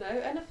 you know,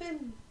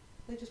 anything.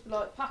 They'd just be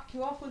like, pack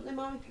you off, wouldn't they,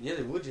 Mike? Yeah,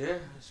 they would, yeah.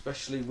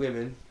 Especially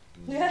women.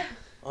 Yeah,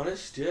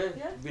 Honest, yeah.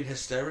 Yeah. Been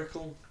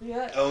hysterical.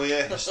 yeah. Oh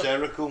yeah,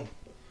 hysterical.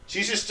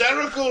 She's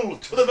hysterical!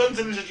 To the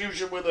mental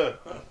institution with her!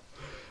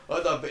 I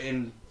had that bit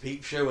in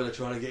Peep Show where they're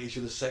trying to get each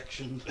other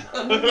sectioned.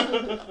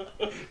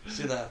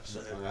 See that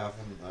episode? I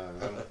haven't,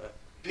 no.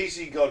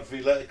 PC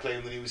Godfrey later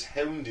claimed that he was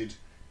hounded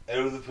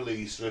out of the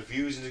police for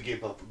refusing to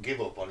give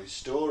up on his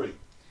story.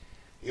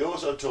 He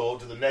also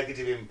talked of the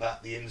negative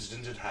impact the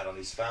incident had had on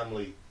his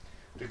family.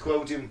 To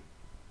quote him,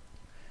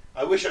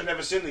 "I wish I'd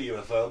never seen the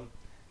UFO,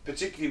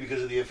 particularly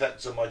because of the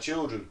effects on my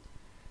children."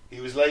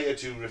 He was later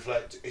to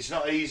reflect, "It's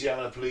not easy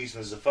having a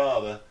policeman as a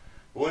father,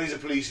 but when he's a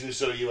policeman who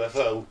saw a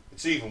UFO,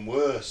 it's even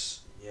worse."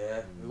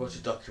 Yeah, we watched a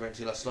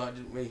documentary last night,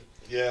 didn't we?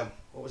 Yeah.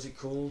 What was it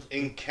called?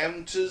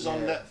 Encounters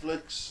on Yeah.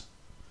 Netflix.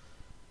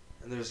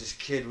 And there was this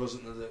kid,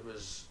 wasn't there,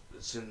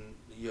 that's in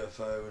the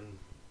UFO and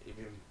he'd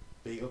been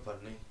beat up,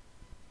 hadn't he?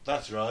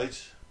 That's right.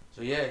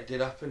 So yeah, it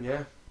did happen,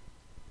 yeah.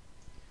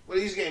 Well,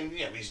 he's getting,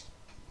 you know,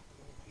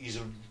 he's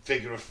a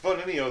figure of fun,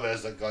 isn't he? Oh,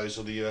 there's that guy who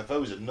saw the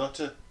UFOs, a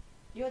nutter.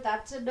 Your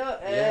dad's a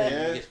nut.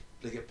 Yeah, Yeah.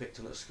 They get picked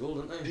on at school,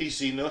 don't they?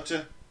 PC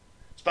nutter.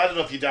 It's bad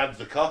enough your dad's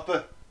the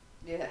copper.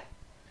 Yeah.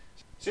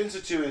 Since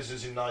the two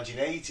incidents in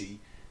 1980,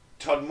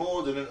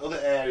 Todmorden and other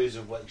areas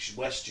of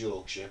West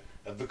Yorkshire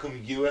have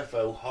become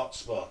UFO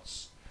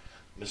hotspots.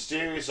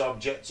 Mysterious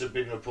objects have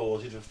been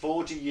reported for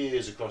 40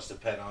 years across the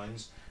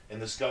Pennines in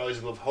the skies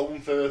above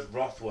Holmfirth,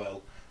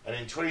 Rothwell, and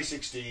in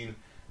 2016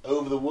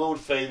 over the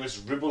world-famous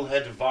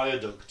Ribblehead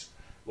Viaduct,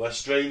 where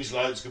strange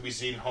lights could be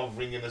seen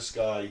hovering in the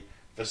sky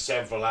for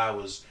several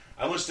hours.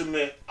 I must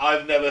admit,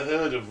 I've never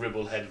heard of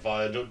Ribblehead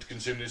Viaduct,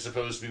 considering it's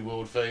supposed to be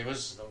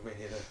world-famous. Not me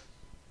either.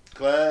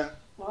 Claire?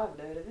 Well, I haven't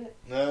heard of it.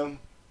 No?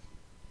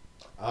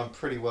 I'm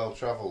pretty well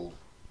travelled.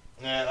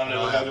 Yeah, I've and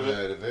never I heard haven't of it.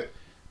 heard of it.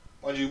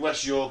 Mind you,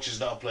 West Yorkshire's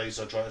not a place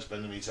I try to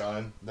spend any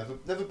time. Never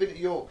been to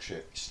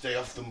Yorkshire. Stay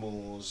off the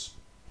moors.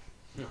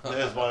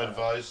 There's my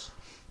advice.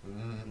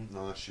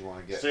 Unless you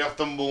want to get... Stay off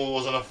the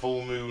moors on a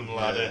full moon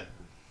ladder.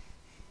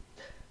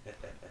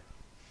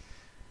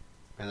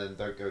 And then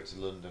don't go to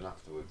London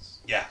afterwards.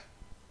 Yeah.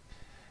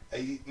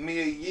 A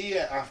mere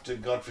year after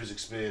Godfrey's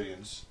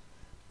experience,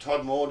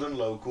 Todmorden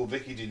local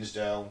Vicky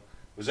Dinsdale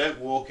was out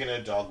walking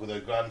her dog with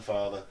her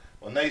grandfather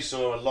when they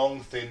saw a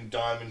long, thin,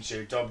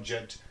 diamond-shaped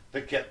object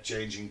that kept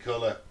changing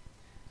colour.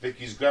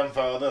 Vicky's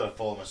grandfather, a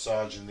former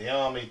sergeant in the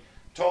army,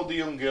 told the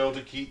young girl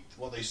to keep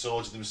what they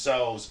saw to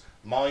themselves,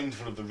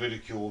 mindful of the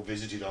ridicule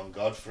visited on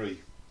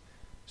Godfrey.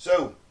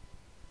 So,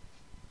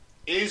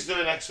 is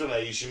there an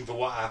explanation for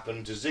what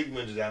happened to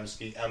Zygmunt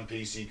Adamski and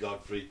PC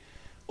Godfrey,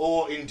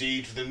 or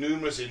indeed for the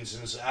numerous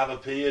incidents that have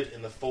appeared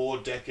in the 4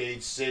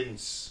 decades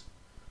since?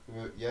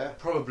 Yeah.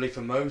 Probably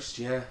for most,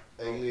 yeah.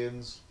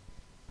 Aliens.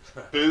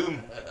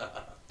 Boom.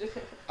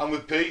 I'm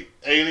with Pete.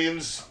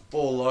 Aliens.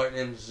 Ball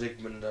lightning,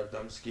 Zygmunt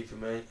Adamski for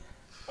me.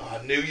 Oh,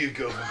 I knew you'd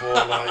go for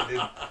ball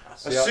lightning.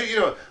 See,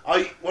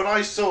 When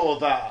I saw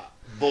that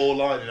ball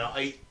lightning,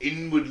 I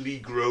inwardly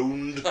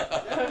groaned.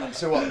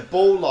 So what?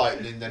 Ball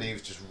lightning. Then he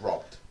was just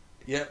robbed.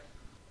 Yep.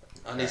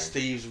 And his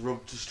thieves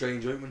rubbed a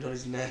strange ointment on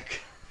his neck.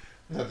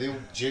 No, they all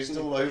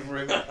jizzed all over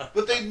him.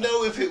 But they'd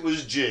know if it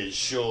was jizz,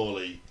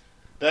 surely.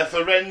 They're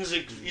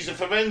forensic. He's a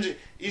forensic.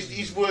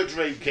 He's worked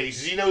rape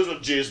cases. He knows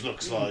what jizz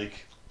looks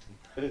like.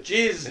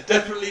 Jizz,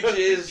 definitely Do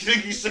you jizz.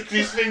 think he sucked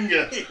his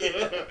finger?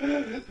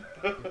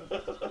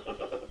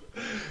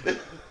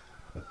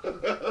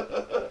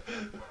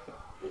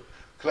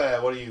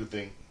 Claire, what do you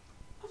think?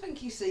 I think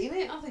he's seen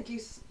it. I think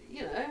he's,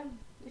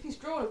 if he's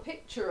drawn a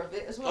picture of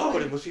it as well. Oh,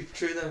 but it must be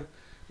true then.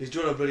 He's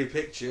drawn a bloody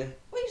picture.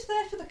 Well, he was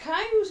there for the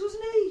cows,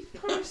 wasn't he? For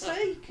Christ's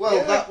sake. Well,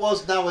 Yeah. that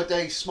was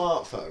nowadays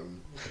smartphone.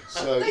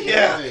 So He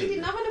Yeah.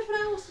 didn't have anything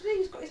else to do.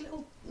 He's got his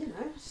little,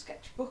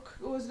 sketchbook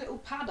or his little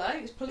pad out,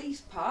 his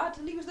police pad,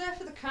 and he was there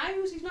for the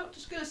cows. He's not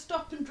just going to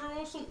stop and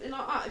draw something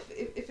like that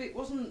if it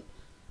wasn't,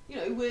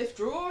 worth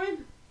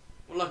drawing.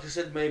 Well, like I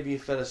said, maybe he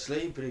fell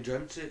asleep and he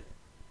dreamt it.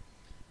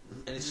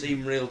 And it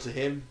seemed real to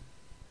him.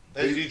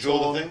 How did he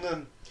draw the thing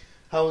then?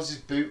 How was his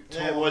boot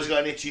torn? Yeah, well, he's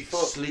got an itchy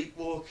foot.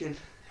 Sleepwalking.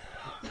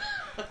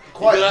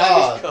 Quite He got out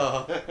of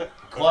hard. his car.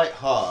 Quite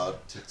hard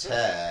to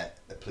tear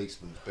a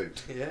policeman's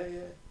boot. Yeah.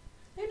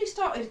 He only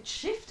started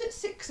shift at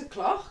 6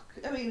 o'clock.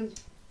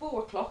 4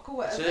 o'clock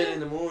or It's whatever. early in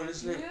the morning,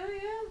 isn't it?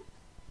 Yeah.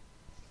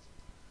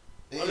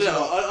 I don't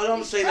know. I'm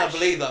He's saying I fresh.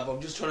 believe that, but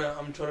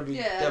I'm trying to be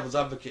Yeah. devil's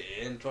advocate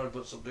here and trying to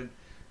put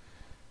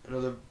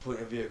another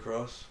point of view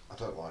across. I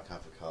don't like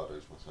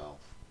avocados myself.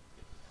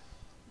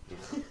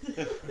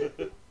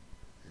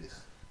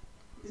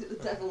 Is it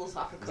the devil's The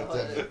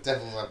avocado?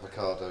 devil's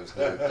avocados,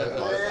 no, don't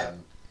like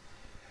them.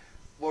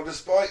 Well,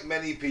 despite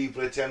many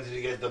people attempting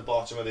to get to the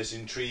bottom of this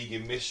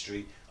intriguing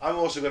mystery, I'm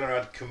also going to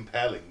add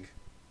compelling.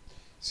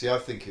 See, I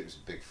think it was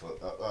Bigfoot.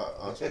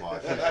 That's my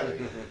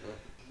theory.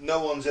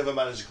 No one's ever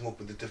managed to come up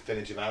with a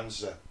definitive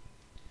answer.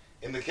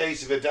 In the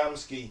case of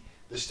Adamski,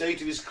 the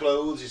state of his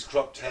clothes, his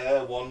cropped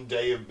hair, 1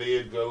 day of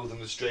beard growth and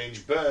the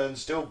strange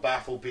burns still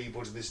baffle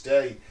people to this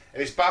day.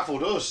 And it's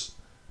baffled us.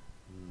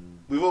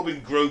 We've all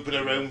been groping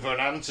around for an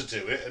answer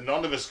to it, and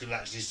none of us can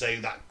actually say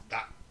that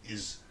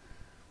is...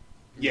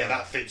 Yeah,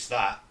 that fits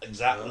that,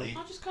 exactly.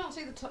 I just can't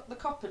see the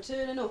copper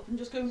turning up and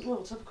just going, well,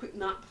 let's have a quick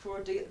nap before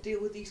I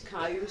deal with these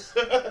cows.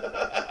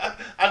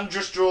 And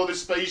just draw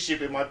this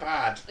spaceship in my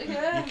pad.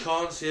 Yeah. You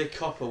can't see a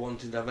copper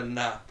wanting to have a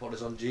nap while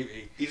he's on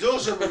duty. He's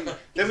also...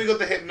 then we got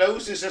the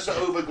hypnosis, that's to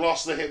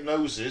overgloss the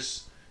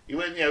hypnosis. He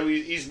went,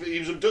 he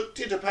was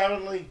abducted,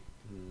 apparently.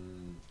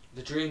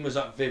 The dream was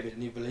that vivid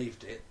and he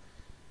believed it.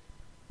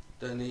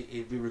 Then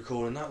he'd be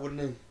recalling that,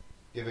 wouldn't he?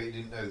 Yeah, but he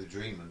didn't know the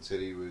dream until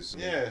he was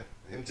Yeah,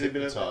 until he'd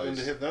been hypnotised.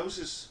 under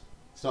hypnosis.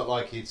 It's not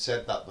like he'd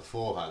said that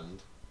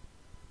beforehand.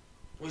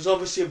 He was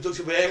obviously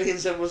abducted by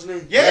aliens then,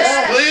 wasn't he?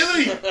 Yes,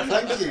 clearly!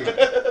 Thank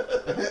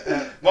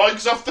you.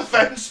 Mike's off the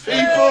fence,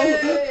 people!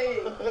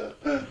 Hey!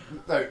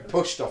 No,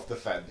 pushed off the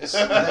fence.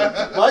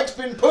 Mike's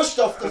been pushed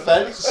off the It's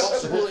fence.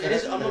 possible. It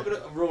is. I'm not going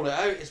to rule it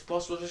out. It's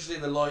possible, especially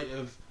in the light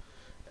of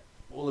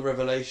all the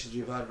revelations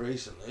we've had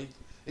recently.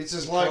 It's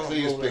as You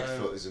likely can't as rule it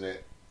Bigfoot, out. isn't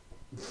it?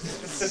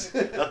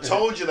 I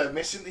told you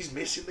he's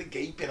missing the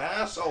gaping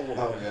arsehole.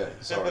 Oh yeah,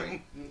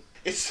 sorry.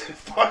 It's the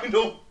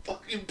final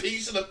fucking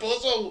piece of the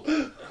puzzle.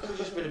 It's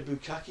just been a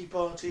bukkake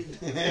party.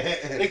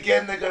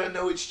 Again, they're going to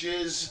know it's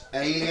jizz.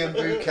 Alien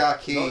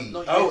bukkake.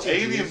 Not Oh, Yeti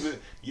alien...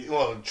 jizz.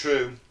 Well,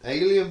 true.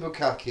 Alien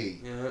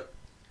bukkake. Yeah.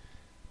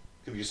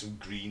 Give you some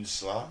green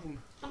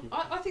slime.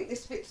 I think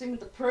this fits in with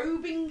the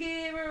probing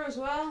era as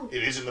well.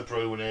 It is in the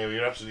probing area,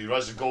 you're absolutely right.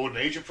 It's the golden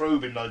age of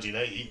probe in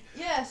 1980.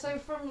 Yeah, so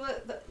from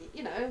the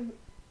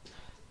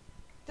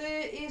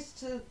there is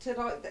to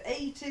like the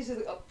 80s of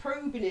the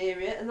probing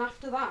area, and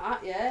after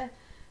that,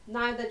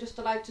 now they're just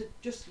allowed to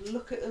just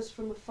look at us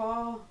from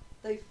afar.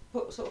 They've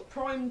put sort of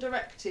prime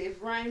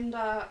directive round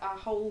our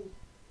whole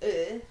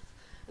Earth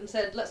and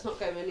said, let's not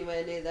go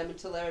anywhere near them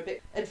until they're a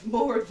bit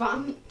more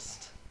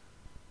advanced.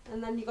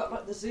 And then you got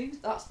like the zoo.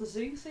 That's the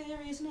zoo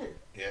theory, isn't it?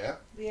 Yeah.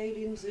 The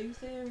alien zoo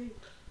theory.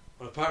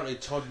 Well, apparently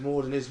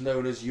Todmorden is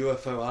known as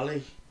UFO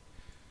Alley,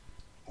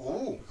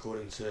 Ooh.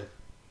 according to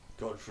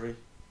Godfrey.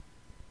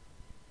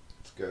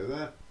 Let's go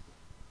there.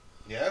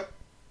 Yeah.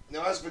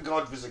 Now, as for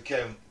Godfrey's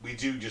account, we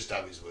do just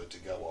have his word to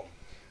go on.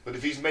 But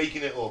if he's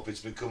making it up,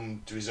 it's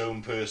become to his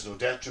own personal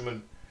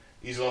detriment.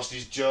 He's lost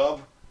his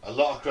job, a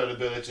lot of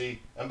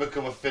credibility, and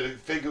become a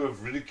figure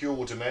of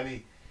ridicule to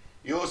many.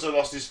 He also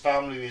lost his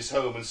family and his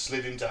home and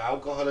slid into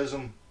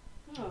alcoholism.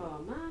 Oh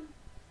man.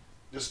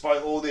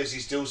 Despite all this, he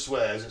still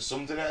swears that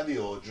something out of the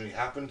ordinary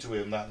happened to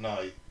him that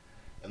night.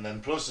 And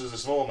then plus there's a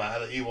small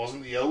matter that he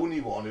wasn't the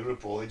only one who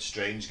reported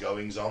strange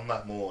goings on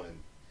that morning.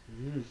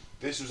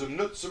 This was a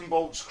nuts and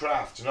bolts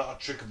craft, not a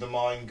trick of the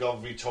mind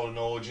Godfrey told an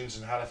audience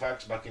in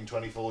Halifax back in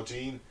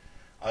 2014.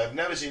 I have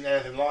never seen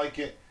anything like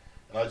it,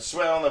 and I'd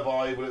swear on the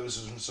Bible it was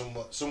from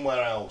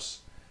somewhere else.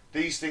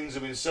 These things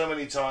have been so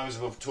many times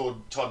above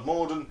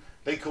Todmorden,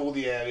 they call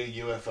the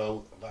area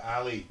UFO the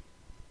Alley.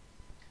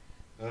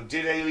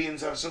 Did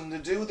aliens have something to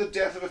do with the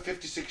death of a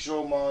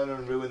 56-year-old miner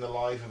and ruin the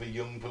life of a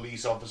young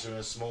police officer in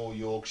a small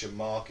Yorkshire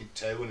market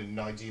town in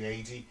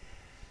 1980?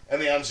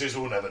 And the answer is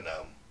we'll never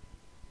know.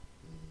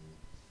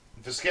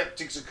 For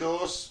skeptics, of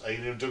course,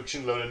 alien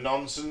abduction, load of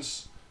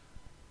nonsense.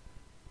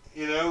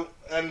 You know,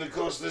 and of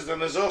course there's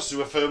us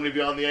who are firmly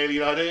behind the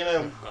alien idea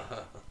now.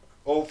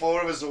 All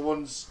four of us at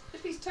once.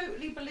 If he's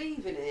totally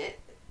believing it,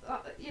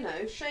 you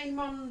know, shame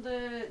on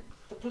the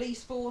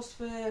police force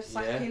for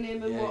sacking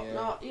him and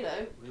whatnot, you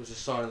know. It was a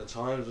sign of the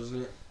times,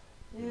 wasn't it?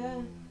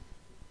 Yeah.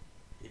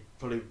 He'd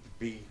probably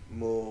be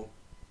more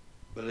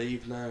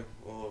believed now,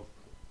 or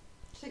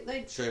I think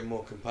they'd show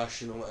more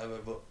compassion or whatever,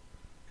 but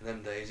in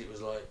them days it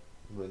was like,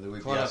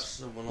 Well,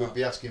 someone we'd like...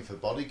 be asking for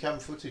body cam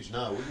footage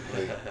now, wouldn't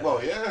we?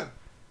 Well, yeah.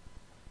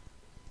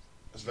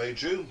 That's very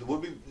true. There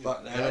would be...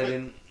 Back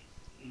then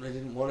they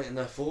didn't want it in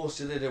their force,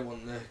 did they? They didn't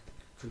want the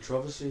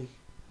controversy.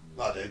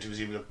 I don't think it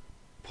was even a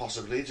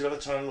possibility. Did you have a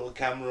tiny little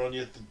camera on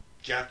your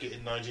jacket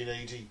in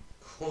 1980?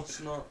 Of course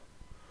not.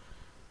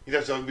 You'd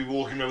have to be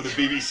walking around with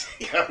a BBC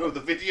camera with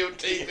a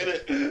videotape in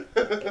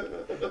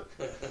it.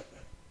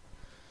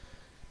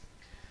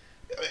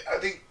 I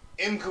think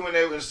him coming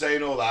out and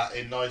saying all that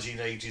in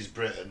 1980s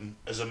Britain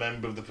as a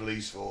member of the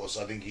police force,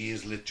 I think he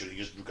is literally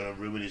just going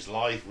to ruin his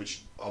life,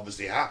 which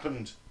obviously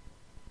happened.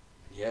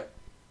 Yep.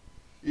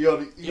 He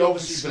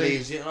obviously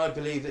believes it, and I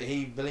believe that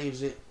he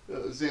believes it.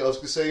 I was going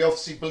to say, he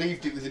obviously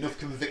believed it with enough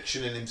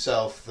conviction in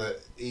himself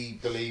that he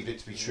believed it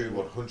to be true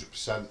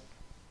 100%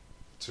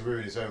 to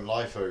ruin his own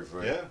life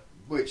over it. Yeah.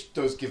 Which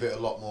does give it a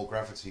lot more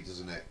gravity,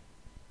 doesn't it?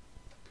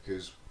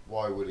 Because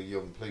why would a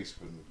young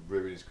policeman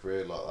ruin his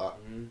career like that?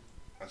 Mm.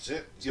 That's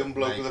it. Young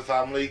bloke with a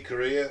family,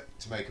 career.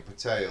 To make up a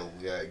tale,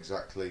 yeah,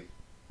 exactly.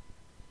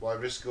 Why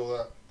risk all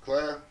that?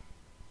 Claire?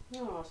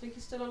 Oh, I think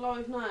he's still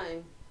alive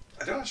now.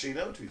 I don't actually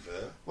know, to be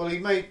fair. Well, he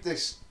made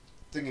this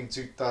thing in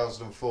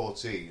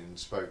 2014 and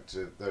spoke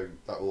to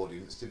that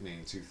audience, didn't he,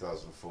 in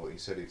 2014? He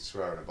said he'd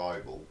swear on a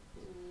Bible.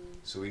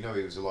 So we know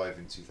he was alive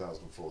in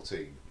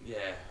 2014. Yeah.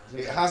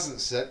 It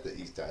hasn't said that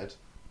he's dead.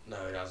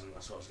 No, it hasn't.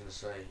 That's what I was going to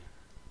say.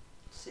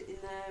 Sitting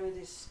there with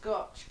his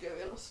scotch going,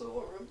 I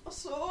saw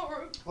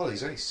him. Well,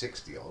 he's only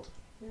 60 odd.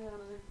 Yeah, I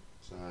know.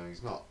 So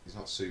he's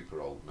not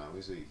super old now,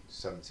 is he?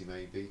 70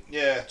 maybe?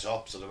 Yeah,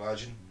 tops, I'd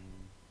imagine.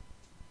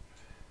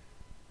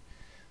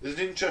 There's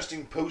an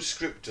interesting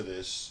postscript to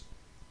this.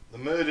 The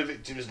murder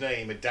victim's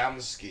name,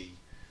 Adamski,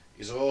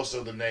 is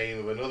also the name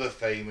of another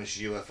famous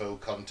UFO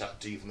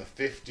contactee from the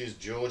 50s,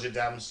 George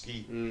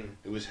Adamski,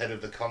 who was head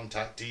of the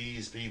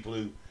contactees, people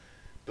who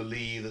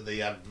believe that they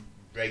had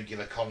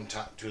regular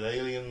contact with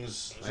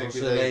aliens. It's also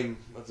the name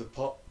of the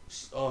pop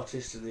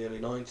artist in the early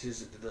 90s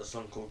that did that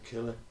song called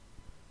Killer.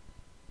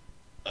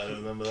 I don't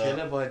remember that.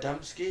 Killer by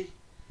Adamski?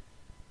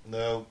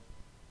 No.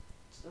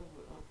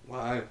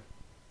 Wow.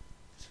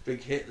 It's a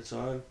big hit at the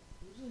time.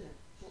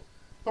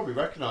 Probably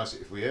recognise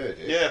it if we heard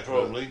it. Yeah,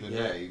 probably. The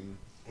Yeah. name.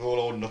 We're all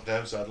old enough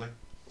now, sadly.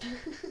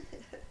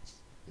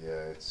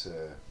 Yeah, it's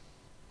a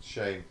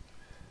shame.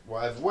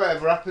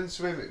 Whatever happened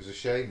to him, it was a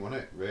shame,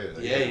 wasn't it?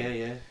 Really.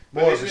 Yeah.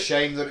 More of a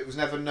shame that it was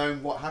never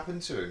known what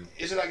happened to him.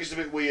 Isn't that just a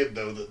bit weird,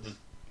 though, that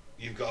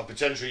you've got a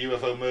potential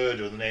UFO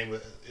murderer, the name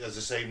has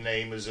the same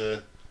name as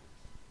a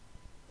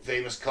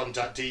famous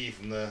contactee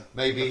from the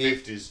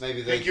 50s.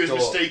 Maybe I they think he was thought,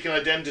 mistaken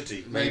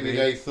identity. Maybe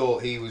they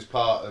thought he was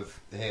part of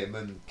him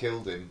and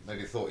killed him.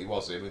 Maybe they thought he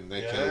was him and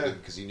they killed him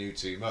because he knew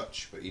too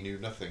much, but he knew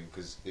nothing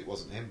because it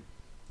wasn't him.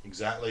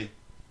 Exactly.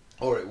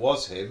 Or it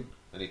was him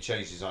and he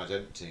changed his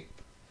identity.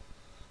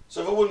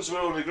 So for once we're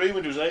all in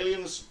agreement it was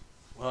aliens.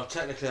 Well,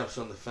 technically I was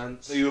on the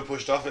fence. So you were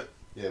pushed off it.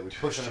 Yeah, we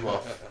pushed you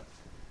off.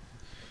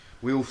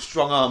 We all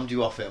strong-armed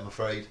you off it, I'm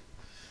afraid.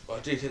 But I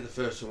do think the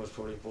first one was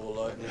probably ball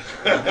lightning.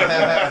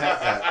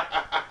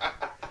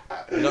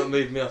 You're not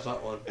moving me off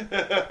that one.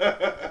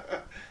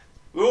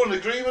 We're all in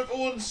agreement for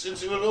once,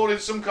 since we're all in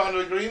some kind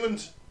of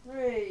agreement.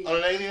 Really? On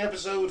an alien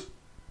episode.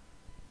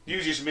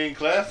 Usually it's me and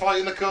Claire fight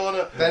in the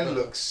corner. Ben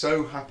looks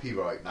so happy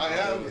right now. I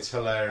am. It's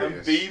hilarious.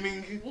 I'm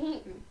beaming.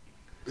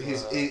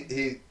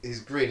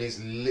 His grin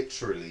is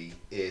literally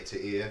ear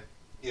to ear.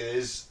 It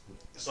is.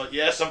 It's like,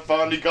 yes, I've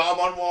finally got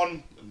him on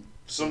one. And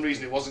for some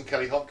reason it wasn't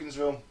Kelly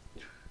Hopkinsville.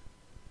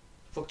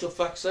 Fucked up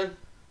facts then.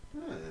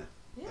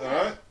 Yeah.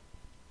 Alright.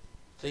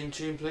 Theme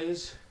tune,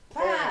 please.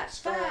 Facts,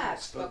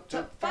 fucked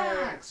up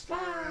facts,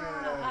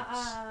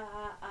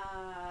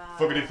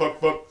 Fuckity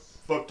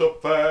fucked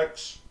up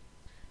facts.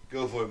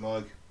 Go for it,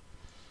 Mike.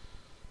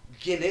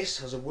 Guinness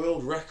has a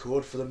world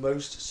record for the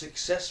most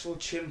successful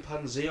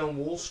chimpanzee on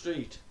Wall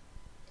Street.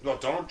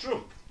 Not Donald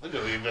Trump. I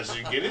know he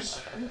invested in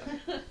Guinness.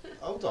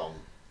 Hold on.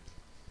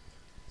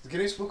 The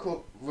Guinness Book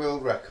of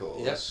World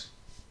Records. Yes.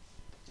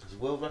 Has a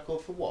world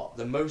record for what?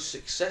 The most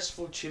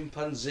successful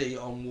chimpanzee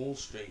on Wall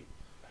Street.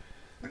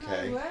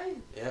 Okay. No way.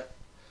 Yeah.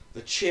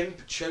 The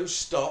chimp chose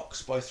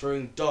stocks by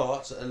throwing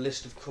darts at a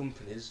list of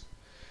companies,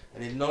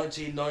 and in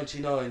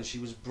 1999 she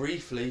was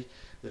briefly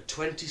the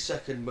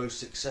 22nd most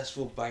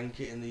successful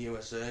banker in the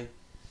USA.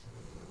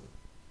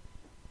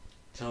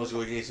 Tells you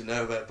all you need to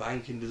know about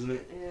banking, doesn't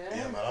it? Yeah.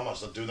 Yeah, man, I must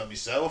start doing that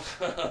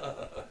myself.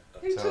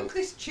 Who took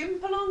this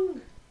chimp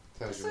along? Tells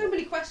There's you so what-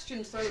 many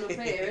questions thrown up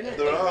here, isn't it?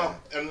 There are.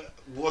 And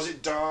was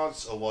it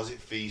darts or was it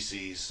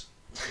feces?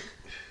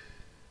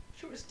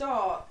 Sure, it's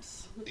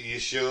darts. Are you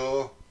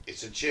sure?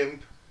 It's a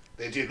chimp.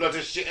 They do a lot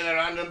of shit in their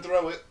hand and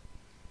throw it.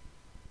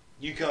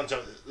 You can't tell.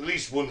 At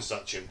least once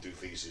that chimp threw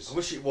feces. I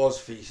wish it was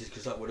feces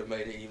because that would have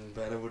made it even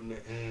better, wouldn't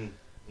it?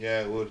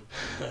 Yeah, it would.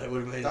 It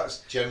would have made That's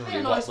Be a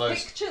generally nice what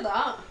most. picture,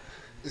 that.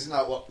 Isn't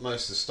that what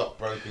most of the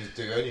stockbrokers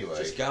do it anyway?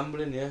 just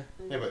gambling, yeah.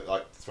 Yeah, but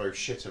like throw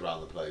shit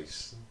around the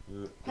place.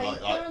 Paper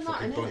Like and that,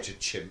 fucking innit? bunch of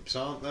chimps,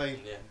 aren't they?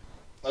 Yeah.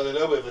 I don't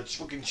know, but if a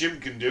fucking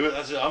chimp can do it,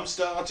 that's it. I'm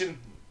starting.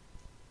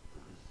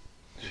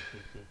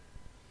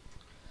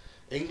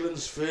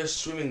 England's first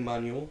swimming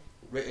manual,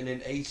 written in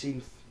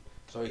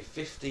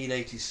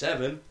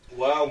 1587,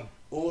 Wow.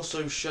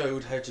 also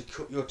showed how to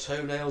cut your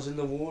toenails in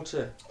the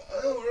water.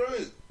 Oh,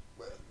 right.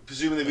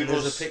 Presuming they've And been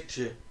there's a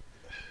picture.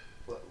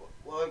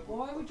 Why?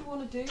 Why would you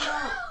want to do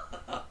that?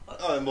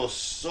 Oh, they're more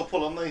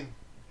supple, aren't they?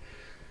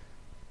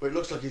 But it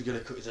looks like he's going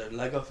to cut his own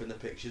leg off in the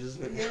picture,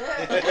 doesn't it?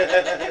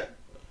 Yeah.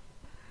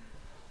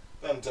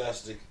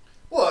 Fantastic.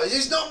 What?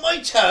 It's not my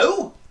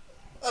toe.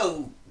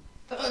 Oh,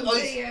 Oh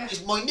dear.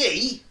 it's my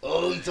knee.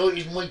 Oh, you thought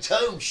it was my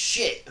toe.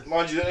 Shit.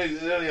 Mind you,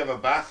 they only have a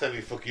bath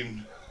every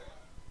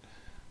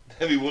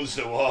once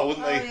in a while,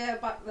 wouldn't Oh they? yeah,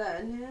 back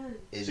then, yeah.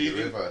 In So the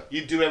river.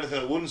 you'd do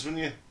everything at once,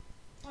 wouldn't you?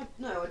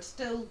 No, I'd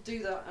still do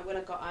that when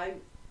I got out,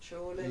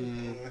 surely.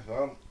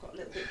 Well, Got a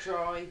little bit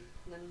dry, and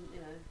then, you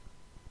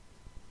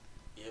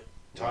know.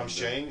 times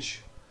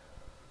change.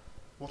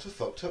 What a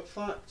fucked up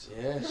fact.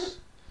 Yes.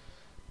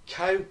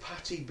 Cow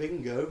patty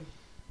bingo.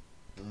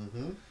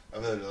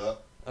 I've heard of that.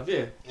 Have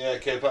you? Yeah,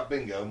 K-pop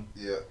bingo.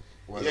 Yeah.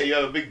 Well, Yeah, you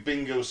have a big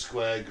bingo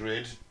square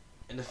grid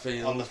In the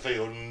field. on the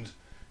field, and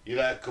you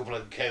let a couple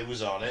of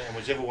cows on it, and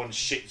whichever one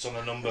shits on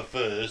a number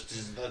first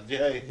is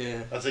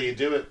Yeah. that's how you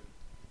do it.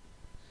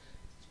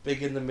 It's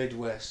big in the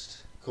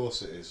Midwest. Of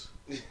course it is.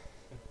 In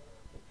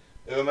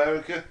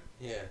America,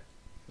 Yeah.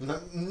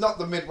 Not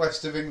the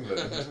Midwest of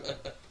England.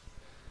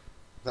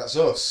 That's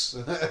us. So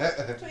you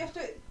have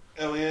to.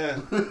 oh yeah.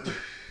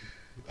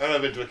 I've never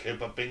been to a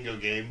K-pop bingo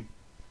game.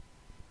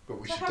 But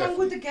we So should how long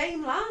would definitely. the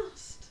game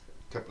last?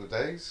 A couple of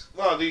days.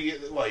 Well, you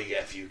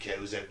get a few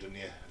cows out, don't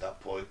you? At that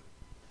point,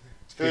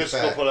 To be first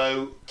fair, couple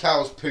out,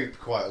 cows poop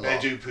quite a lot. they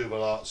do poop a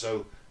lot.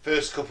 So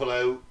first couple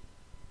out,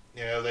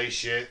 they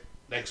shit.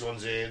 Next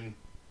one's in.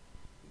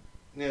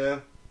 Yeah.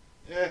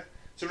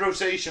 It's a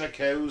rotation of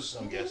cows.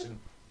 I'm guessing.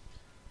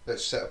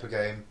 Let's set up a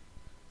game.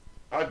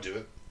 I'd do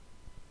it.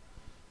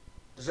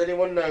 Does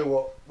anyone know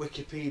what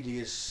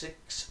Wikipedia's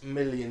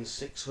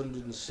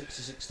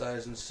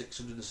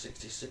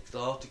 6,666,666th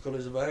article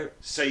is about?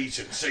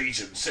 Satan.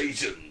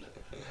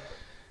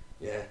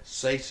 Yeah,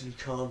 Satan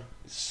Con.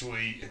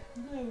 Sweet.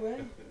 No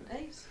way.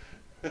 Ace.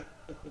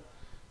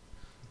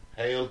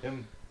 Hail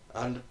him.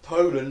 And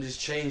Poland is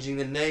changing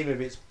the name of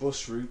its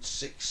bus route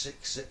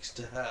 666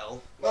 to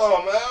Hell.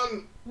 Oh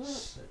man,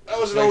 that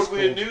was an old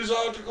weird called, news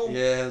article.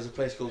 Yeah, there's a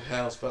place called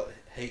Hell, spelled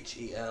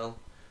H-E-L,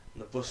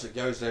 and the bus that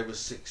goes there was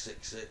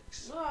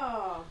 666.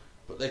 Ah.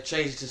 But they've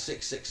changed it to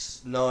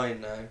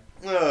 669 now.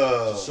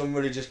 Oh. So some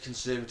religious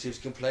conservatives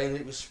complain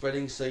that it was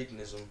spreading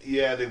Satanism.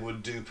 Yeah, they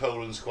would do.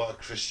 Poland's quite a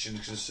Christian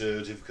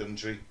conservative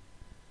country.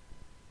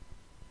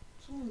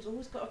 Someone's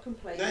always got a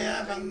complaint. They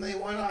have, haven't they?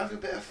 Why not have a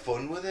bit of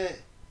fun with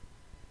it?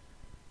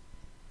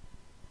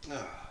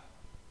 Ah,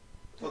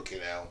 fucking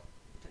hell.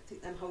 I don't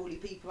think them holy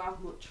people have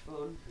much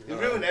fun. They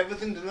ruin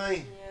everything, don't they?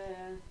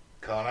 Yeah.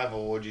 Can't have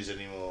orgies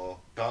anymore.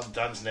 Can't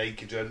dance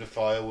naked around a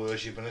fire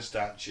worshipping a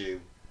statue.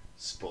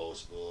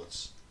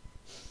 Sports.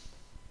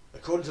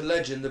 According to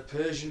legend, the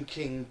Persian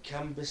king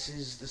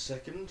Cambyses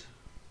II,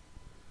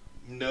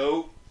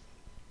 No.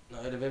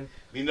 not heard of him,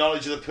 My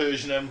knowledge of the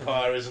Persian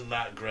Empire isn't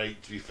that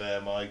great, to be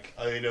fair, Mike.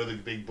 I only know the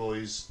big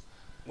boys.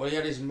 well, he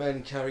had his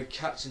men carry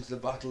cats into the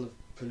Battle of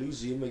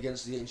Pelusium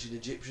against the ancient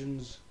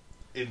Egyptians.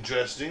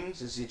 Interesting.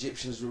 Since the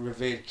Egyptians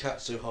revered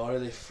cats so highly,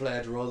 they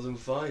fled rather than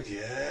fight.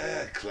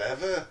 Yeah,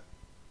 clever.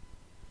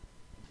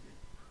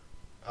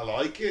 I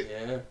like it.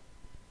 Yeah.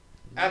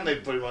 And they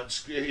pretty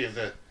much, if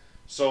the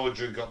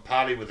soldier got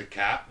pally with a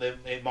cat, then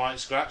it might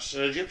scratch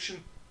an Egyptian.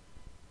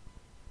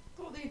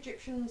 I thought the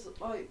Egyptians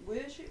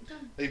worshipped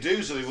them. They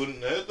do, so they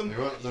wouldn't hurt them. They're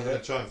not going to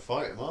try and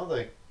fight him, are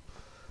they?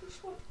 They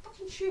just want to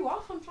fucking shoo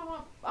off. I'm trying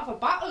to have a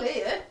battle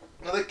here.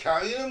 Are they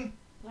carrying them?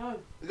 No.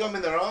 They got them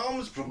in their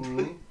arms,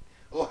 probably.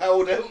 Or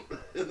held out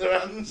in their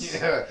hands.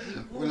 Yeah,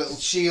 with little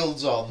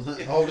shields on,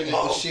 holding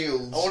little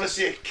shields. I want to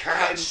see a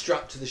Cat cat.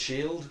 strapped to the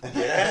shield.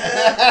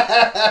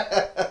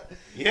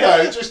 Yeah.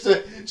 No, just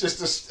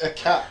a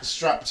cat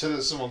strapped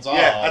to someone's arm.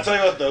 Yeah, I tell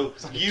you what though,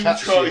 like a cat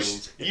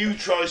shield. you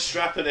try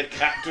strapping a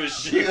cat to a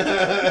shield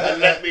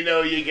and let me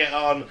know you get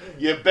on.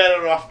 You're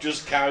better off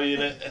just carrying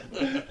it.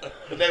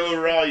 They were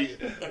right.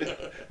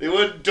 They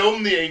weren't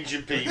dumb, the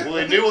ancient people.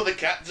 They knew what the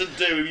cats would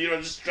do if you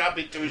had to strap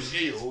it to a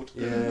shield.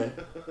 Yeah.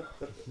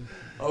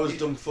 I was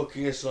dumb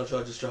fucking it, so I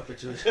tried to strap it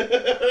to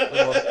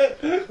it.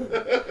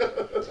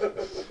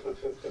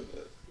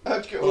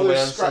 How'd you get One all of my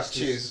those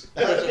ancestors. scratches?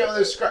 How'd you get all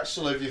those scratches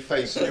all over your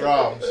face and your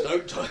arms?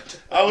 Don't touch.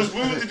 I was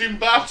wounded in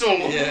battle.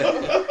 Yeah.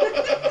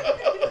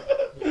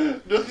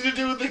 Nothing to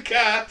do with the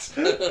cat.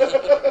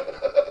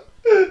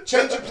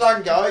 Change of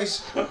plan,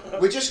 guys.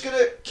 We're just going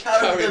to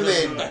carry them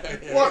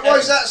in.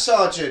 Why's that,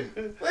 Sergeant?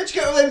 Where'd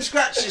you get all them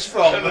scratches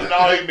from? And an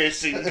eye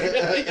missing. You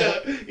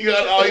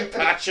got an eye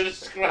patch and a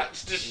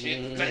scratch to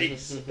shit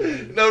face.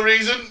 No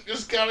reason,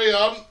 just carry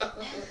on.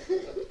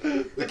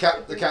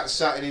 The cat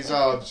sat in his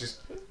arms,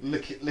 just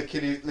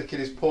licking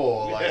his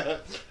paw, like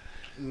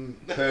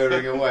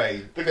purring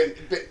away.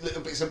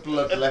 Little bits of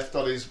blood left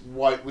on his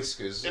white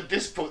whiskers. At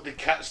this point, the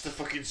cat's the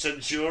fucking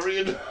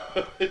centurion.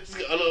 It's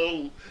got a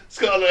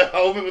little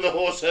helmet with a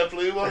horsehair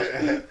plume on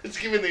it. It's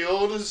giving the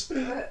orders.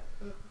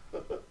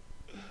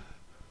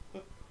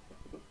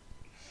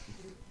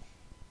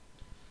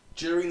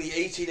 During the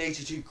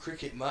 1882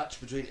 cricket match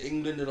between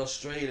England and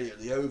Australia at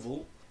the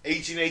Oval.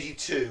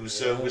 1882,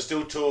 so we're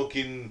still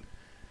talking,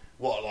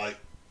 what, like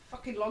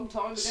Fucking long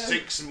time ago.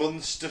 6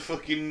 months to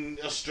fucking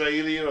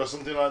Australia or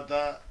something like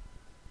that?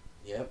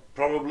 Yep.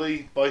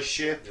 Probably, by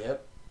ship.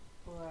 Yep.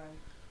 Wow.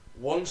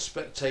 One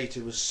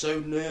spectator was so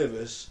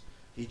nervous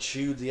he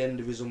chewed the end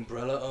of his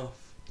umbrella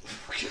off.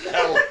 Fucking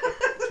hell.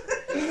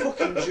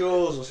 Fucking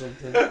Jaws or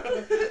something.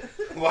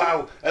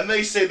 Wow. And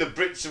they say the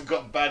Brits have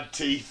got bad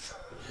teeth.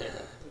 Yeah.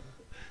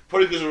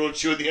 Probably because we're all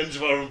chewing the ends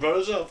of our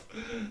umbrellas off.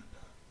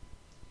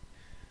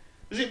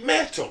 Is it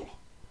metal?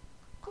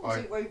 Of course I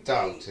it won't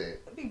doubt be.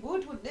 it. It'd be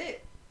wood, wouldn't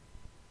it?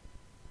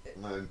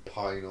 No,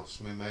 pine or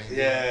something, maybe.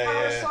 Yeah,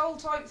 Parasol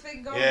type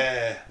thing going.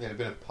 yeah. Yeah, it'd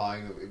been a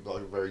pine,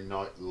 like a very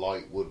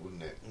light wood,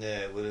 wouldn't it? Yeah,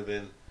 it would have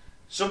been.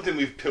 Something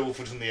we've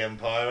pilfered from the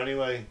Empire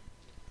anyway.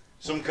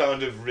 Some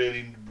kind of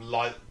really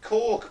light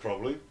cork,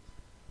 probably.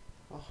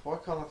 Oh, why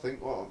can't I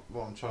think what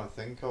I'm trying to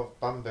think of?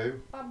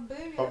 Bamboo. Bamboo,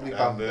 yeah. Probably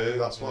Bamboo, bamboo.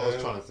 That's what I was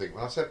yeah. trying to think.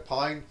 When I said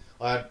pine,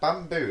 I had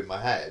bamboo in my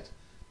head,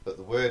 but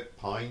the word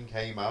pine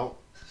came out.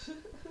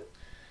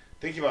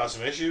 Think you might have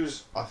some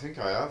issues. I think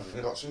I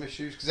have got some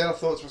issues. Because then I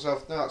thought to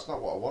myself, no, that's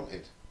not what I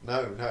wanted.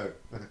 No.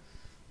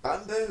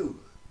 Bamboo.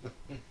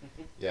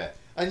 Yeah.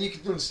 And you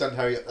can understand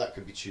how that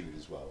could be chewed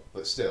as well.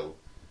 But still,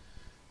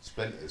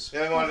 splinters.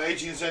 Yeah, man,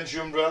 18th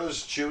century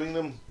umbrellas, chewing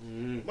them.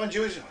 Mm. Mind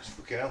you, it's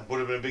fucking hell, would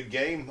have been a big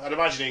game. I'd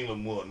imagine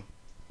England won.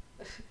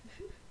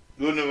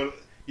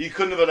 You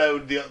couldn't have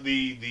allowed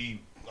the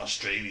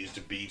Australians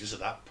to beat us at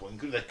that point.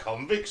 Could they're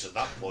convicts at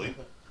that point.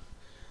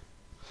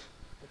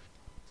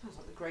 Sounds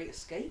like the Great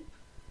Escape.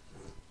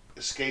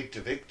 Escape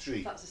to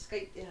victory. That's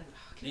Escape, yeah.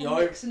 Keep The on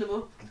I- mixing them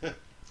up.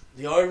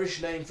 The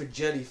Irish name for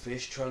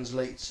jellyfish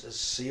translates as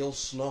seal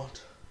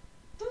snot.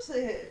 Does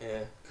it?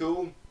 Yeah.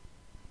 Cool.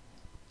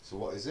 So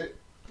what is it?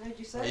 How'd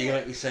you Are say you going to it?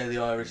 make me say the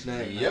Irish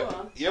name? Yep. Go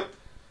on. Yep.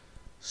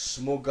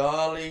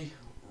 Smogali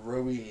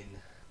roin.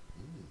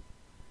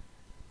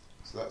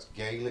 So that's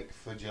Gaelic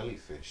for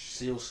jellyfish.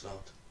 Seal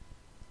snot.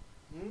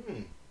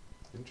 Mm.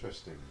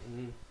 Interesting.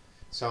 Mm.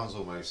 Sounds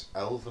almost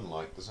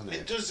elven-like, doesn't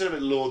It it? does sound a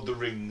bit Lord of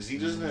the Ringsy,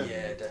 doesn't it?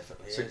 Yeah,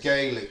 definitely. So is.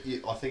 Gaelic,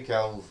 I think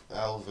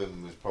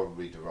elven was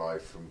probably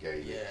derived from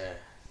Gaelic. Yeah.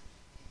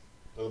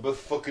 They're both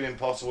fucking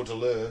impossible to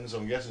learn, so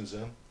I'm guessing so.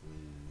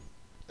 Mm.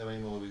 How many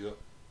more have we got?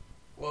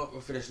 Well,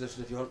 we'll finish this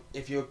if you want.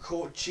 If you were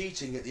caught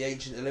cheating at the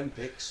ancient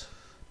Olympics,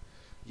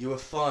 you were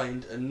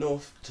fined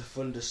enough to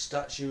fund a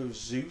statue of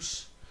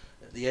Zeus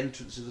at the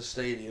entrance of the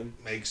stadium,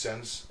 Makes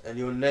sense. and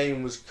your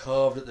name was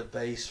carved at the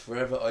base,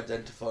 forever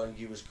identifying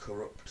you as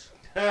corrupt.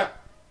 Ha!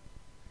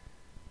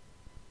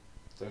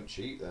 Don't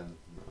cheat then.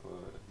 No,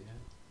 yeah.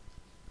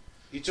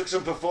 You took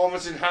some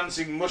performance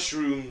enhancing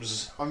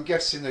mushrooms. I'm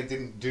guessing they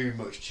didn't do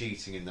much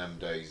cheating in them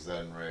days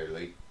then,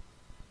 really.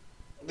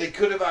 They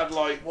could have had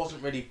like. It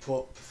wasn't really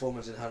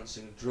performance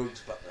enhancing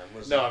drugs back then,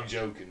 was No, it? I'm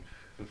joking.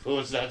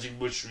 Performance enhancing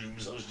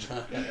mushrooms. I was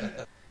joking.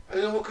 I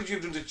don't know, what could you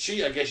have done to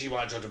cheat? I guess you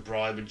might have tried to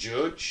bribe a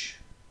judge.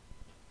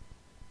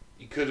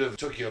 You could have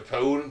took your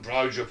opponent,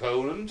 bribed your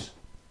opponent.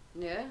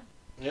 Yeah.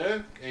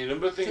 Yeah, any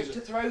number of things. To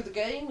throw the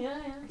game, yeah.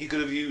 You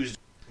could have used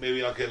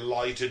maybe like a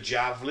lighter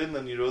javelin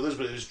than your others,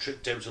 but it was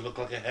tricked out to look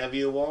like a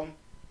heavier one.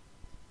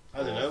 I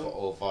don't know.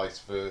 Or vice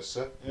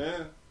versa.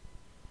 Yeah.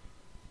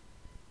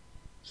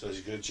 So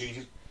you could have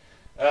cheated.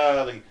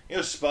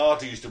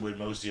 Sparta used to win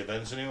most of the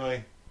events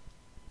anyway.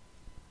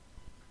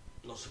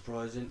 Not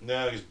surprising.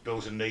 Now he's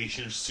built a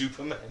nation of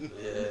supermen.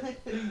 Yeah.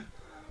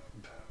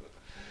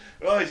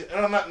 Right,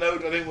 and on that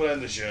note, I think we'll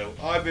end the show.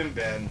 I've been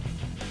Ben.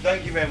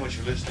 Thank you very much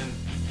for listening.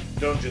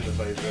 Don't join the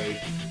faith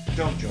raid.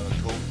 Don't join a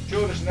cult.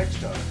 Join us next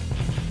time.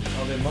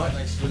 I've been Mike,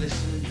 thanks for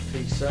listening.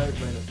 Peace out,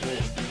 may the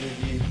force be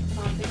with you.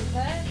 Can't think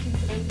there, keep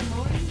an open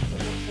mind, but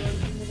not so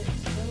open that it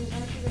spills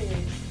out your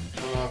ears.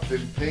 Well, I've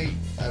been Pete.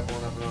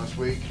 Everyone have a nice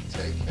week.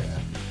 Take care.